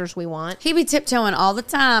answers we want. He be tiptoeing all the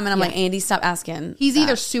time. And I'm like, Andy, stop asking. He's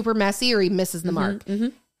either super messy or he misses the mark.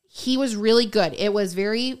 He was really good. It was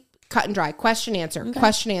very cut and dry. Question, answer.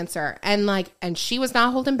 And she was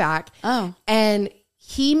not holding back. Oh. And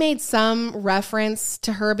he made some reference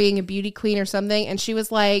to her being a beauty queen or something. And she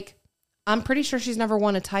was like, I'm pretty sure she's never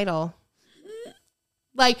won a title.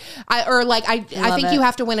 I think you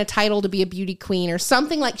have to win a title to be a beauty queen or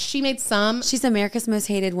something. Like she made some. She's America's Most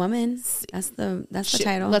Hated Woman. That's the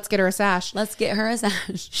title. Let's get her a sash.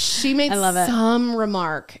 She made some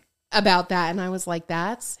remark about that. And I was like,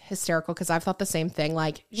 that's hysterical because I've thought the same thing.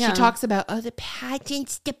 Like she talks about, the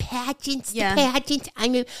pageants.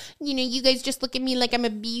 I'm you guys just look at me like I'm a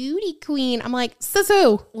beauty queen. I'm like,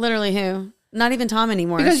 Sisu. Literally who? Not even Tom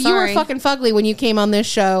anymore. Because you were fucking fugly when you came on this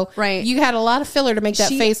show. Right. You had a lot of filler to make that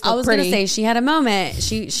face look pretty. I was going to say, she had a moment.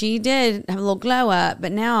 She did have a little glow up.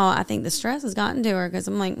 But now I think the stress has gotten to her because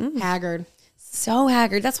I'm like, haggard. So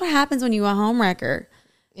haggard. That's what happens when you a home wrecker.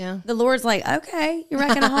 Yeah. The Lord's like, okay, you're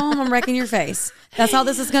wrecking a home. I'm wrecking your face. That's how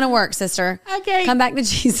this is going to work, sister. Okay. Come back to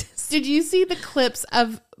Jesus. Did you see the clips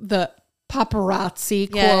of the paparazzi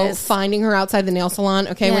quote Yes. finding her outside the nail salon.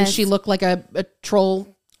 Okay, when Yes. she looked like a troll,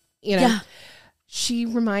 you know. Yeah. She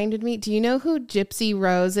reminded me. Do you know who Gypsy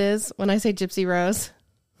Rose is? When I say Gypsy Rose,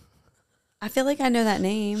 I feel like I know that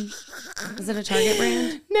name. Is it a Target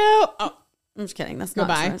brand? no. Oh, I'm just kidding. That's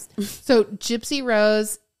goodbye. not Rose. So Gypsy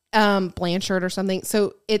Rose Blanchard or something.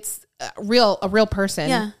 So it's a real person.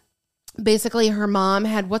 Yeah. Basically, her mom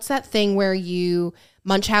had, what's that thing where you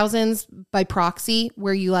Munchausen's by proxy,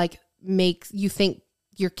 where you like you think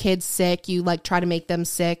your kid's sick, you like try to make them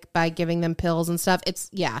sick by giving them pills and stuff. It's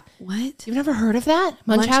What? You've never heard of that?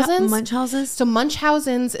 Munchausen's? Munchausen's? So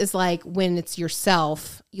Munchausen's is like when it's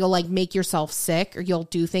yourself, you'll like make yourself sick, or you'll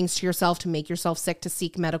do things to yourself to make yourself sick to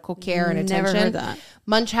seek medical care and attention. Never heard that.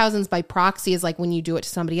 Munchausen's by proxy is like when you do it to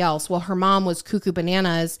somebody else. Well, her mom was cuckoo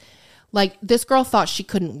bananas. Like, this girl thought she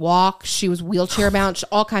couldn't walk. She was wheelchair bound,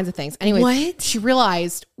 all kinds of things. Anyway, What? she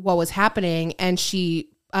realized what was happening, and she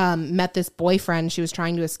met this boyfriend. She was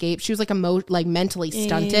trying to escape. She was like mentally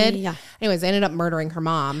stunted. Yeah. Anyways, they ended up murdering her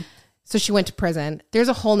mom. So she went to prison. There's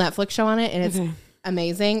a whole Netflix show on it, and it's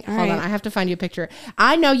amazing. Hold on, I have to find you a picture.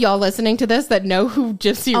 I know y'all listening to this that know who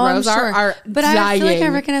Gypsy Rose are but dying. I feel like I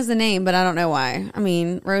recognize the name, but I don't know why. I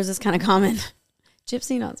mean, Rose is kind of common.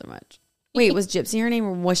 Gypsy, not so much. Wait, was Gypsy her name,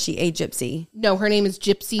 or was she a gypsy? No, her name is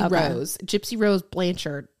Gypsy Okay. Rose. Gypsy Rose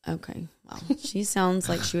Blanchard. Okay. Well, she sounds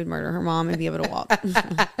like she would murder her mom and be able to walk.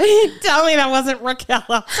 Tell me that wasn't Raquel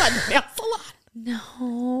outside the nail salon.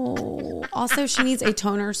 No. Also, she needs a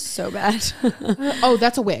toner so bad. Oh,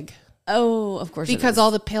 that's a wig. Oh, of course. Because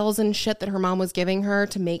all the pills and shit that her mom was giving her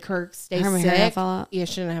to make her stay Her sick. hair fell out? Yeah,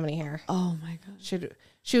 she didn't have any hair. Oh my gosh.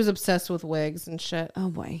 She was obsessed with wigs and shit. Oh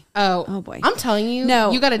boy. Oh boy. I'm telling you,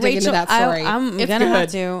 No, you got to dig into that story. I'm it's gonna good.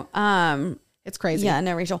 have to. It's crazy. Yeah,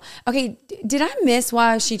 no, Rachel. Okay, did I miss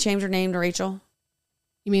why she changed her name to Rachel?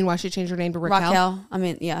 You mean why she changed her name to Raquel? I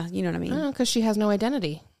mean, yeah, you know what I mean. Because she has no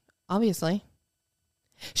identity, obviously.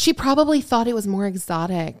 She probably thought it was more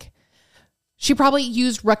exotic. She probably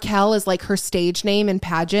used Raquel as like her stage name in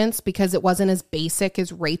pageants because it wasn't as basic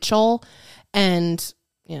as Rachel. And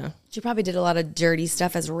yeah. She probably did a lot of dirty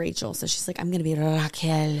stuff as Rachel, so she's like, I'm gonna be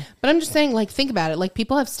Raquel. But I'm just saying, like, think about it. Like,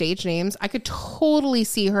 people have stage names. I could totally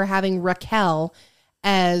see her having Raquel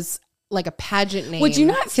as like a pageant name. Would you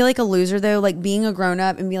not feel like a loser though, like being a grown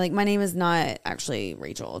up and be like, my name is not actually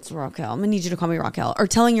Rachel, it's Raquel. I'm gonna need you to call me Raquel, or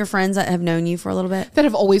telling your friends that have known you for a little bit that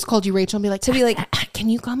have always called you Rachel and be like, to be like, can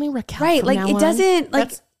you call me Raquel? right? from Like now it on? doesn't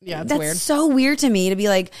like. That's weird. So weird to me to be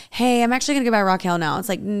like, hey, I'm actually gonna go by Raquel now. It's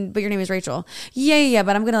like, but your name is Rachel. Yeah,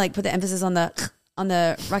 but I'm gonna like put the emphasis on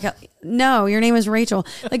the Raquel. No, your name is Rachel.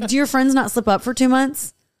 Like, do your friends not slip up for 2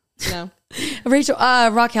 months? No. Rachel,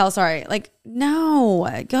 Raquel, sorry. Like,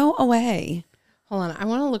 no, go away. Hold on. I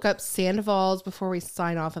want to look up Scandoval's before we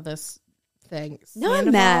sign off of this thing. No,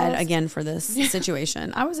 I'm mad again for this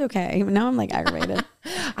situation. I was okay. Now I'm like aggravated.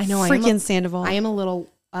 I know. Freaking Sandoval. I am a little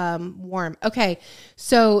warm. Okay.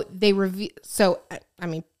 So they review. So, I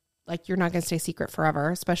mean, like, you're not going to stay secret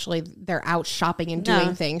forever, especially they're out shopping and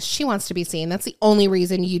doing things. She wants to be seen. That's the only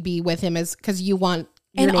reason you'd be with him, is because you want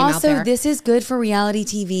your and name out also, there. this is good for reality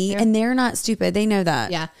TV, and they're not stupid. They know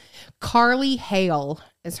that. Yeah. Carly Hale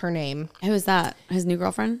is her name. Who is that? His new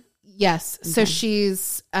girlfriend? Yes. Okay. So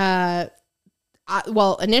she's,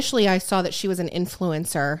 well, initially I saw that she was an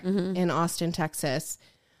influencer in Austin, Texas.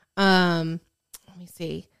 Let me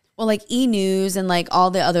see. Well, like E! News and like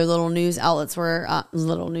all the other little news outlets were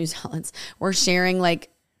sharing like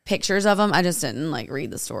pictures of them. I just didn't like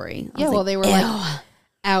read the story. Yeah, well, they were like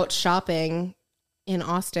out shopping in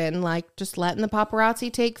Austin, like just letting the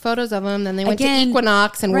paparazzi take photos of them. Then they went to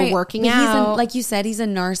Equinox and were working out. Like you said, he's a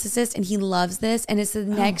narcissist and he loves this, and it's the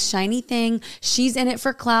next shiny thing. She's in it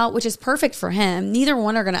for clout, which is perfect for him. Neither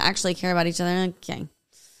one are going to actually care about each other. Okay.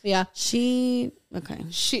 Yeah.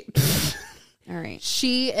 All right.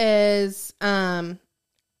 She is,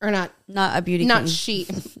 or not a beauty not queen. she.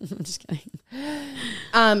 I'm just kidding.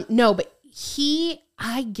 No, but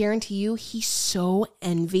I guarantee you, he's so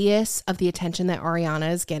envious of the attention that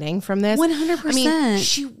Ariana is getting from this. 100%. I mean,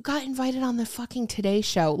 she got invited on the fucking Today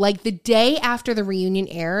Show, like the day after the reunion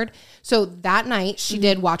aired. So that night she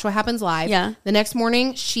did Watch What Happens Live. Yeah. The next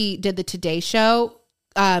morning she did the Today Show.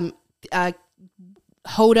 Hoda.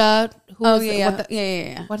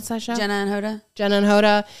 Yeah. What is that show? Jenna and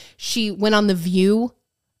Hoda. She went on The View.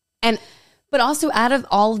 But also, out of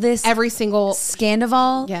all this, every single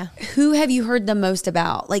Scandoval, yeah. Who have you heard the most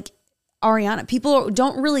about? Like Ariana. People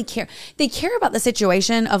don't really care. They care about the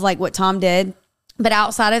situation of like what Tom did, but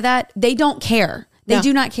outside of that, they don't care. They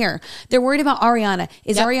do not care. They're worried about Ariana.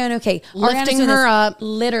 Is Ariana okay? Lifting Ariana's her up.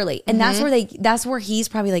 literally. And that's where he's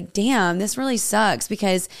probably like, damn, this really sucks,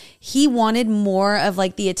 because he wanted more of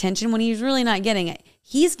like the attention when he's really not getting it.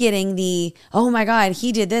 He's getting the, oh my God,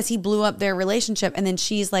 he did this. He blew up their relationship. And then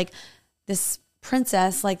she's like this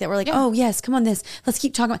princess like that. We're like, oh yes, come on, let's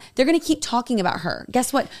keep talking about. They're going to keep talking about her.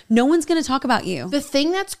 Guess what? No one's going to talk about you. The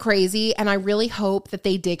thing that's crazy, and I really hope that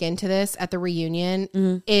they dig into this at the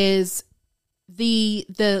reunion, is the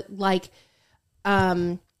like,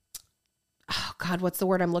 oh God, what's the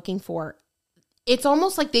word I'm looking for? It's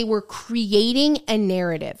almost like they were creating a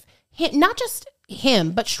narrative. Not just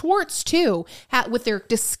him, but Schwartz too, with their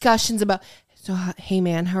discussions about, so hey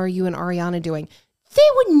man, how are you and Ariana doing? They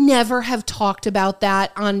would never have talked about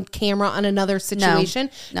that on camera on another situation.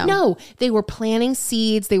 No, they were planting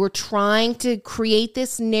seeds. They were trying to create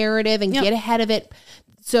this narrative and get ahead of it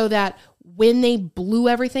so that when they blew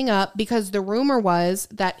everything up, because the rumor was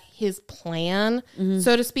that his plan,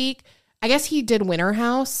 so to speak, I guess he did Winter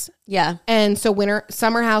House. Yeah. And so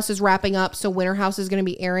Summer House is wrapping up. So Winter House is going to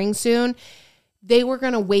be airing soon. They were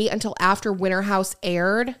going to wait until after Winter House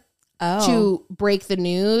aired to break the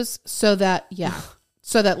news so that,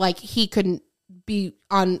 so that like he couldn't be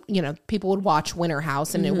on, people would watch Winter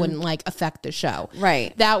House and it wouldn't like affect the show.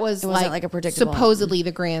 Right. That was like a predictable, supposedly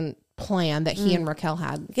the grand plan that he and Raquel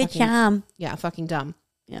had. Good job. Yeah. Fucking dumb.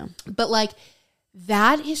 Yeah. But like,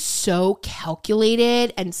 that is so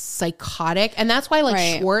calculated and psychotic. And that's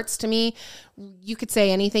why Schwartz, to me, you could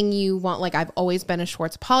say anything you want. Like, I've always been a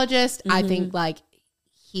Schwartz apologist. I think like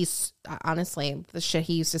he's honestly, the shit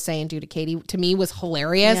he used to say and do to Katie to me was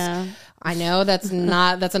hilarious. Yeah. I know that's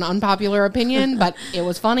an unpopular opinion, but it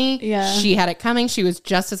was funny. Yeah. She had it coming. She was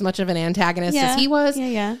just as much of an antagonist as he was.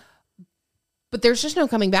 Yeah. But there's just no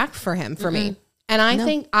coming back for him, for me. And I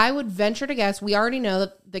think I would venture to guess, we already know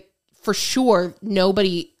that for sure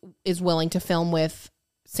nobody is willing to film with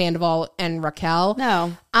Sandoval and Raquel.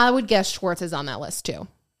 No. I would guess Schwartz is on that list too.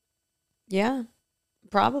 Yeah,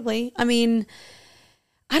 probably. I mean,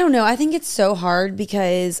 I don't know. I think it's so hard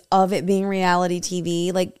because of it being reality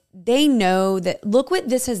TV. Like, they know that, look what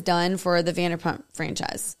this has done for the Vanderpump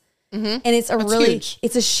franchise. And it's huge.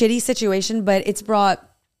 It's a shitty situation, but it's brought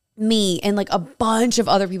me and like a bunch of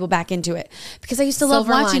other people back into it because I used to love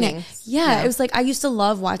watching it. Yeah, it was like I used to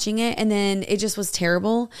love watching it, and then it just was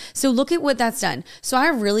terrible. So look at what that's done. So I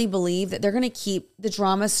really believe that they're going to keep the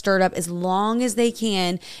drama stirred up as long as they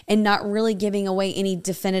can and not really giving away any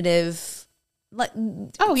definitive. Like,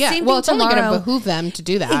 oh yeah, well it's only going to behoove them to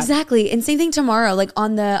do that. Exactly. And same thing tomorrow, like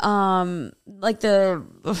on the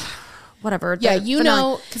whatever. Yeah,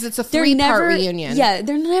 because it's a 3-part reunion. Yeah,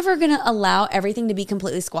 they're never going to allow everything to be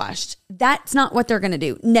completely squashed. That's not what they're going to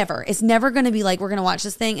do. Never. It's never going to be like, we're going to watch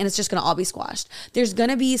this thing and it's just going to all be squashed. There's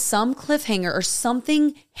going to be some cliffhanger or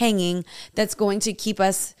something hanging that's going to keep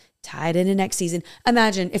us tied into next season.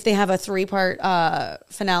 Imagine if they have a 3-part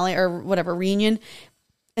finale or whatever reunion,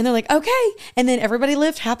 and they're like, okay. And then everybody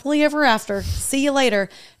lived happily ever after. See you later.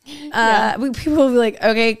 People will be like,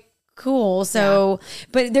 okay, cool. So,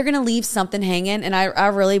 but they're going to leave something hanging. And I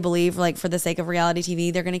really believe, like, for the sake of reality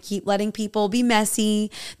TV, they're going to keep letting people be messy.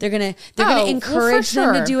 They're going to encourage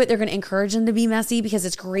them to do it. They're going to encourage them to be messy because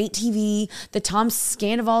it's great TV. The Tom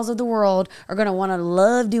Scandovals of the world are going to want to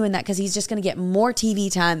love doing that because he's just going to get more TV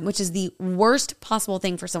time, which is the worst possible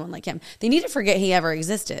thing for someone like him. They need to forget he ever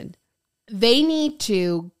existed. They need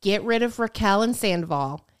to get rid of Raquel and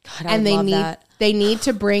Sandoval. God, I love that. They need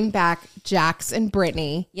to bring back Jax and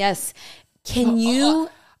Brittany. Yes. Can you...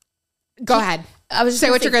 Go ahead. I was just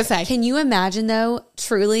say what you're going to say. Can you imagine, though,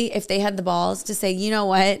 truly, if they had the balls to say, you know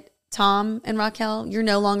what, Tom and Raquel, you're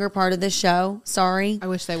no longer part of this show. Sorry. I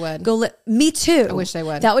wish they would. Me too. I wish they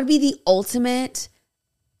would. That would be the ultimate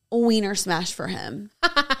wiener smash for him.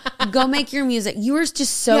 Go make your music. You were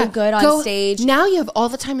just so good on stage. Now you have all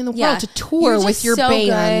the time in the world to tour with your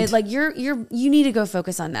band. Good. Like you need to go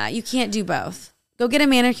focus on that. You can't do both. Go get a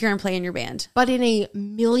manicure and play in your band. But in a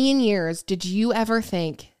million years, did you ever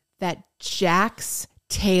think that Jax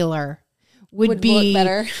Taylor would be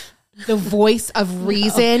better? The voice of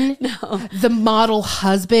reason, the model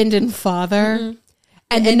husband and father,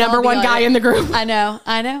 and the number one guy in the group? I know.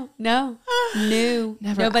 No.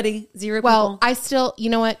 Never. Nobody. Zero well, people. I still, you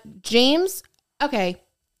know what? James, okay.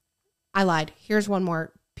 I lied. Here's one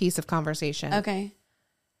more piece of conversation. Okay.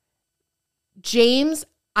 James,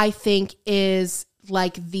 I think, is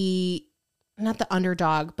like not the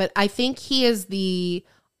underdog, but I think he is the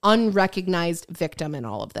unrecognized victim in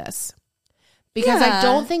all of this. Because I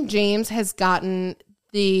don't think James has gotten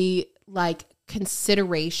the like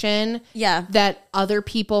consideration Yeah. that other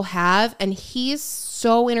people have, and he's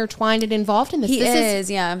so intertwined and involved in this. This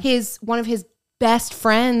is one of his best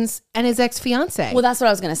friends and his ex-fiance. Well, that's what I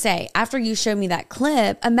was going to say. After you showed me that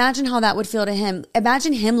clip, imagine how that would feel to him.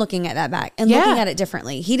 Imagine him looking at that back and looking at it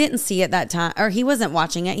differently. He didn't see it that time, or he wasn't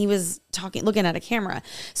watching it. He was looking at a camera.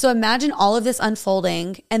 So imagine all of this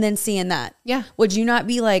unfolding and then seeing that. Yeah. Would you not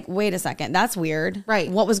be like, wait a second, that's weird. Right.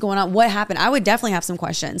 What was going on? What happened? I would definitely have some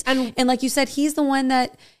questions. And like you said, he's the one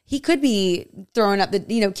that he could be throwing up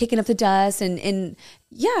the, kicking up the dust. And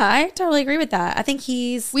yeah, I totally agree with that. I think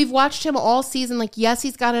we've watched him all season. Like, yes,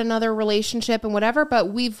 he's got another relationship and whatever, but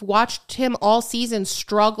we've watched him all season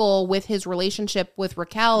struggle with his relationship with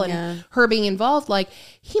Raquel and her being involved. Like,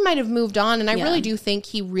 he might have moved on. And I really do think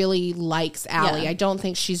he really likes Allie. I don't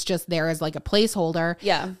think she's just there as like a placeholder.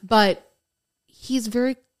 Yeah. But he's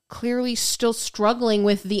very clearly still struggling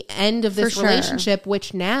with the end of this relationship,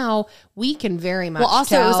 which now we can very much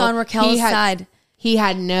also tell it was on Raquel's side. He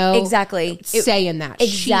had no say in that.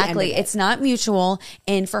 Exactly. It's not mutual.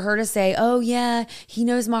 And for her to say, oh yeah, he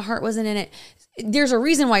knows my heart wasn't in it. There's a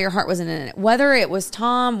reason why your heart wasn't in it. Whether it was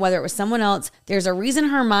Tom, whether it was someone else, there's a reason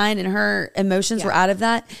her mind and her emotions were out of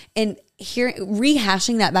that. And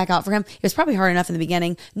rehashing that back out for him, it was probably hard enough in the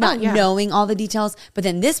beginning, not knowing all the details, but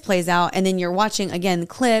then this plays out and then you're watching again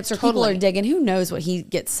clips or people are digging. Who knows what he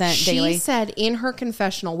gets sent daily. She said in her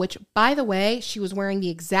confessional, which by the way, she was wearing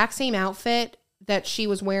the exact same outfit that she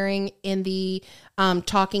was wearing in the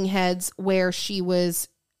Talking Heads where she was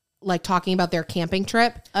like talking about their camping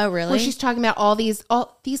trip. Oh, really? Where she's talking about all these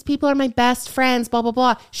people are my best friends, blah, blah,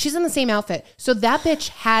 blah. She's in the same outfit. So that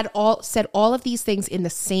bitch said all of these things in the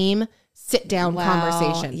same sit down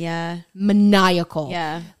conversation. Yeah. Maniacal.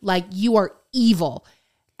 Yeah. Like, you are evil.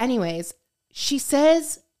 Anyways, she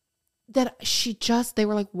says that they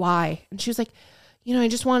were like, why? And she was like, I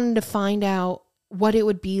just wanted to find out what it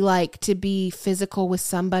would be like to be physical with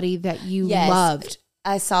somebody that you loved.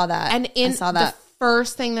 I saw that. And the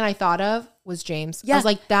first thing that I thought of was James. Yeah. I was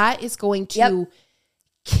like, that is going to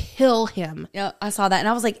kill him. Yeah, I saw that. And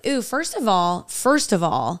I was like, ooh, first of all,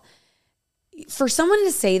 for someone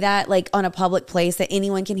to say that like on a public place that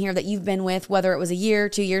anyone can hear that you've been with, whether it was a year,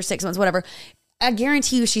 2 years, 6 months, whatever, I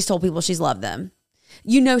guarantee you she's told people she's loved them.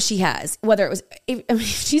 She has, whether it was, if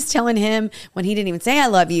she's telling him when he didn't even say, I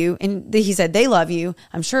love you. And he said, they love you.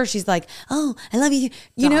 I'm sure she's like, oh, I love you.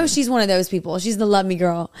 She's one of those people. She's the love me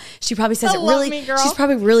girl. She probably says she's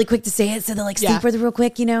probably really quick to say it. So they'll like sleep with her real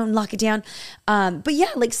quick, and lock it down. But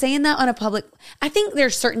yeah, like saying that on a public, I think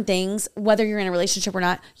there's certain things, whether you're in a relationship or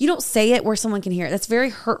not, you don't say it where someone can hear it. That's very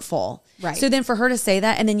hurtful. Right. So then for her to say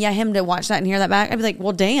that and then him to watch that and hear that back, I'd be like,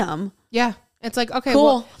 well, damn. Yeah. It's like, okay, cool.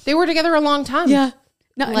 Well, they were together a long time. Yeah.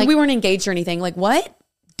 No, like, we weren't engaged or anything. Like, what?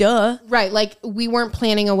 Duh. Right. Like, we weren't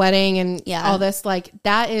planning a wedding and all this. Like,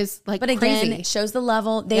 that is like crazy. But again, it shows the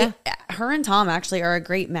level. Her and Tom actually are a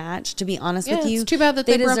great match, to be honest with you. It's too bad that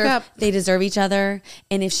they broke up. They deserve each other.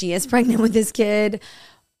 And if she is pregnant with this kid,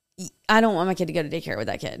 I don't want my kid to go to daycare with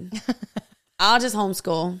that kid. I'll just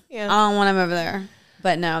homeschool. Yeah. I don't want him over there.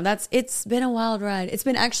 But no, it's been a wild ride. It's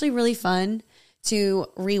been actually really fun to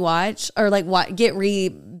rewatch or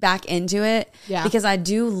get back into it because I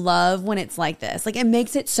do love when it's like this. Like, it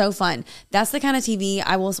makes it so fun. That's the kind of TV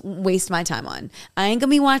I will waste my time on. I ain't gonna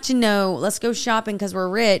be watching let's go shopping because we're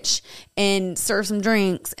rich and serve some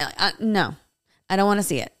drinks. No, I don't want to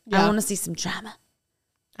see it. I want to see some drama.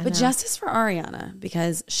 But justice for Ariana,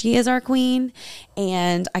 because she is our queen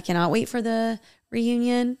and I cannot wait for the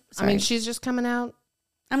reunion. Sorry. I mean, she's just coming out.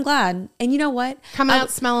 I'm glad. And you know what? Coming out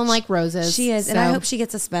smelling like roses. She is. So. And I hope she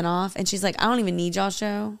gets a spinoff. And she's like, I don't even need y'all's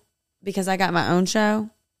show because I got my own show.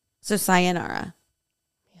 So sayonara.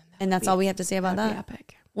 Man, and that's all we have to say about that.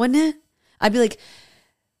 Epic. Wouldn't it? I'd be like,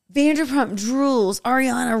 Vanderpump drools.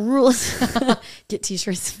 Ariana rules. Get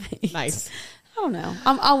t-shirts made. Nice. I don't know.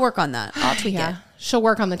 I'll work on that. I'll tweak it. She'll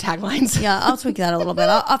work on the taglines. Yeah, I'll tweak that a little bit.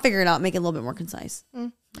 I'll figure it out. Make it a little bit more concise. All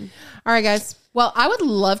right, guys. Well, I would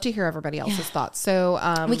love to hear everybody else's thoughts.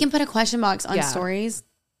 So we can put a question box on stories.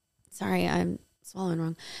 Sorry, I'm swallowing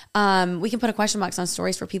wrong. We can put a question box on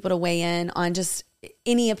stories for people to weigh in on just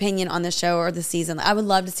any opinion on the show or the season. I would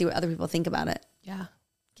love to see what other people think about it. Yeah.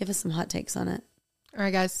 Give us some hot takes on it. All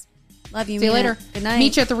right, guys. Love you. See you later. Good night.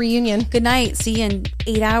 Meet you at the reunion. Good night. See you in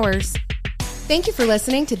 8 hours. Thank you for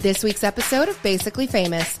listening to this week's episode of Basically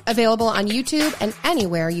Famous, available on YouTube and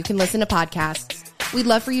anywhere you can listen to podcasts. We'd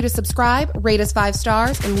love for you to subscribe, rate us 5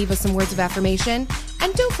 stars, and leave us some words of affirmation.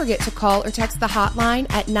 And don't forget to call or text the hotline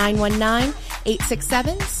at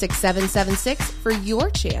 919-867-6776 for your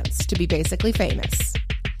chance to be basically famous.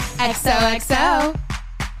 XOXO.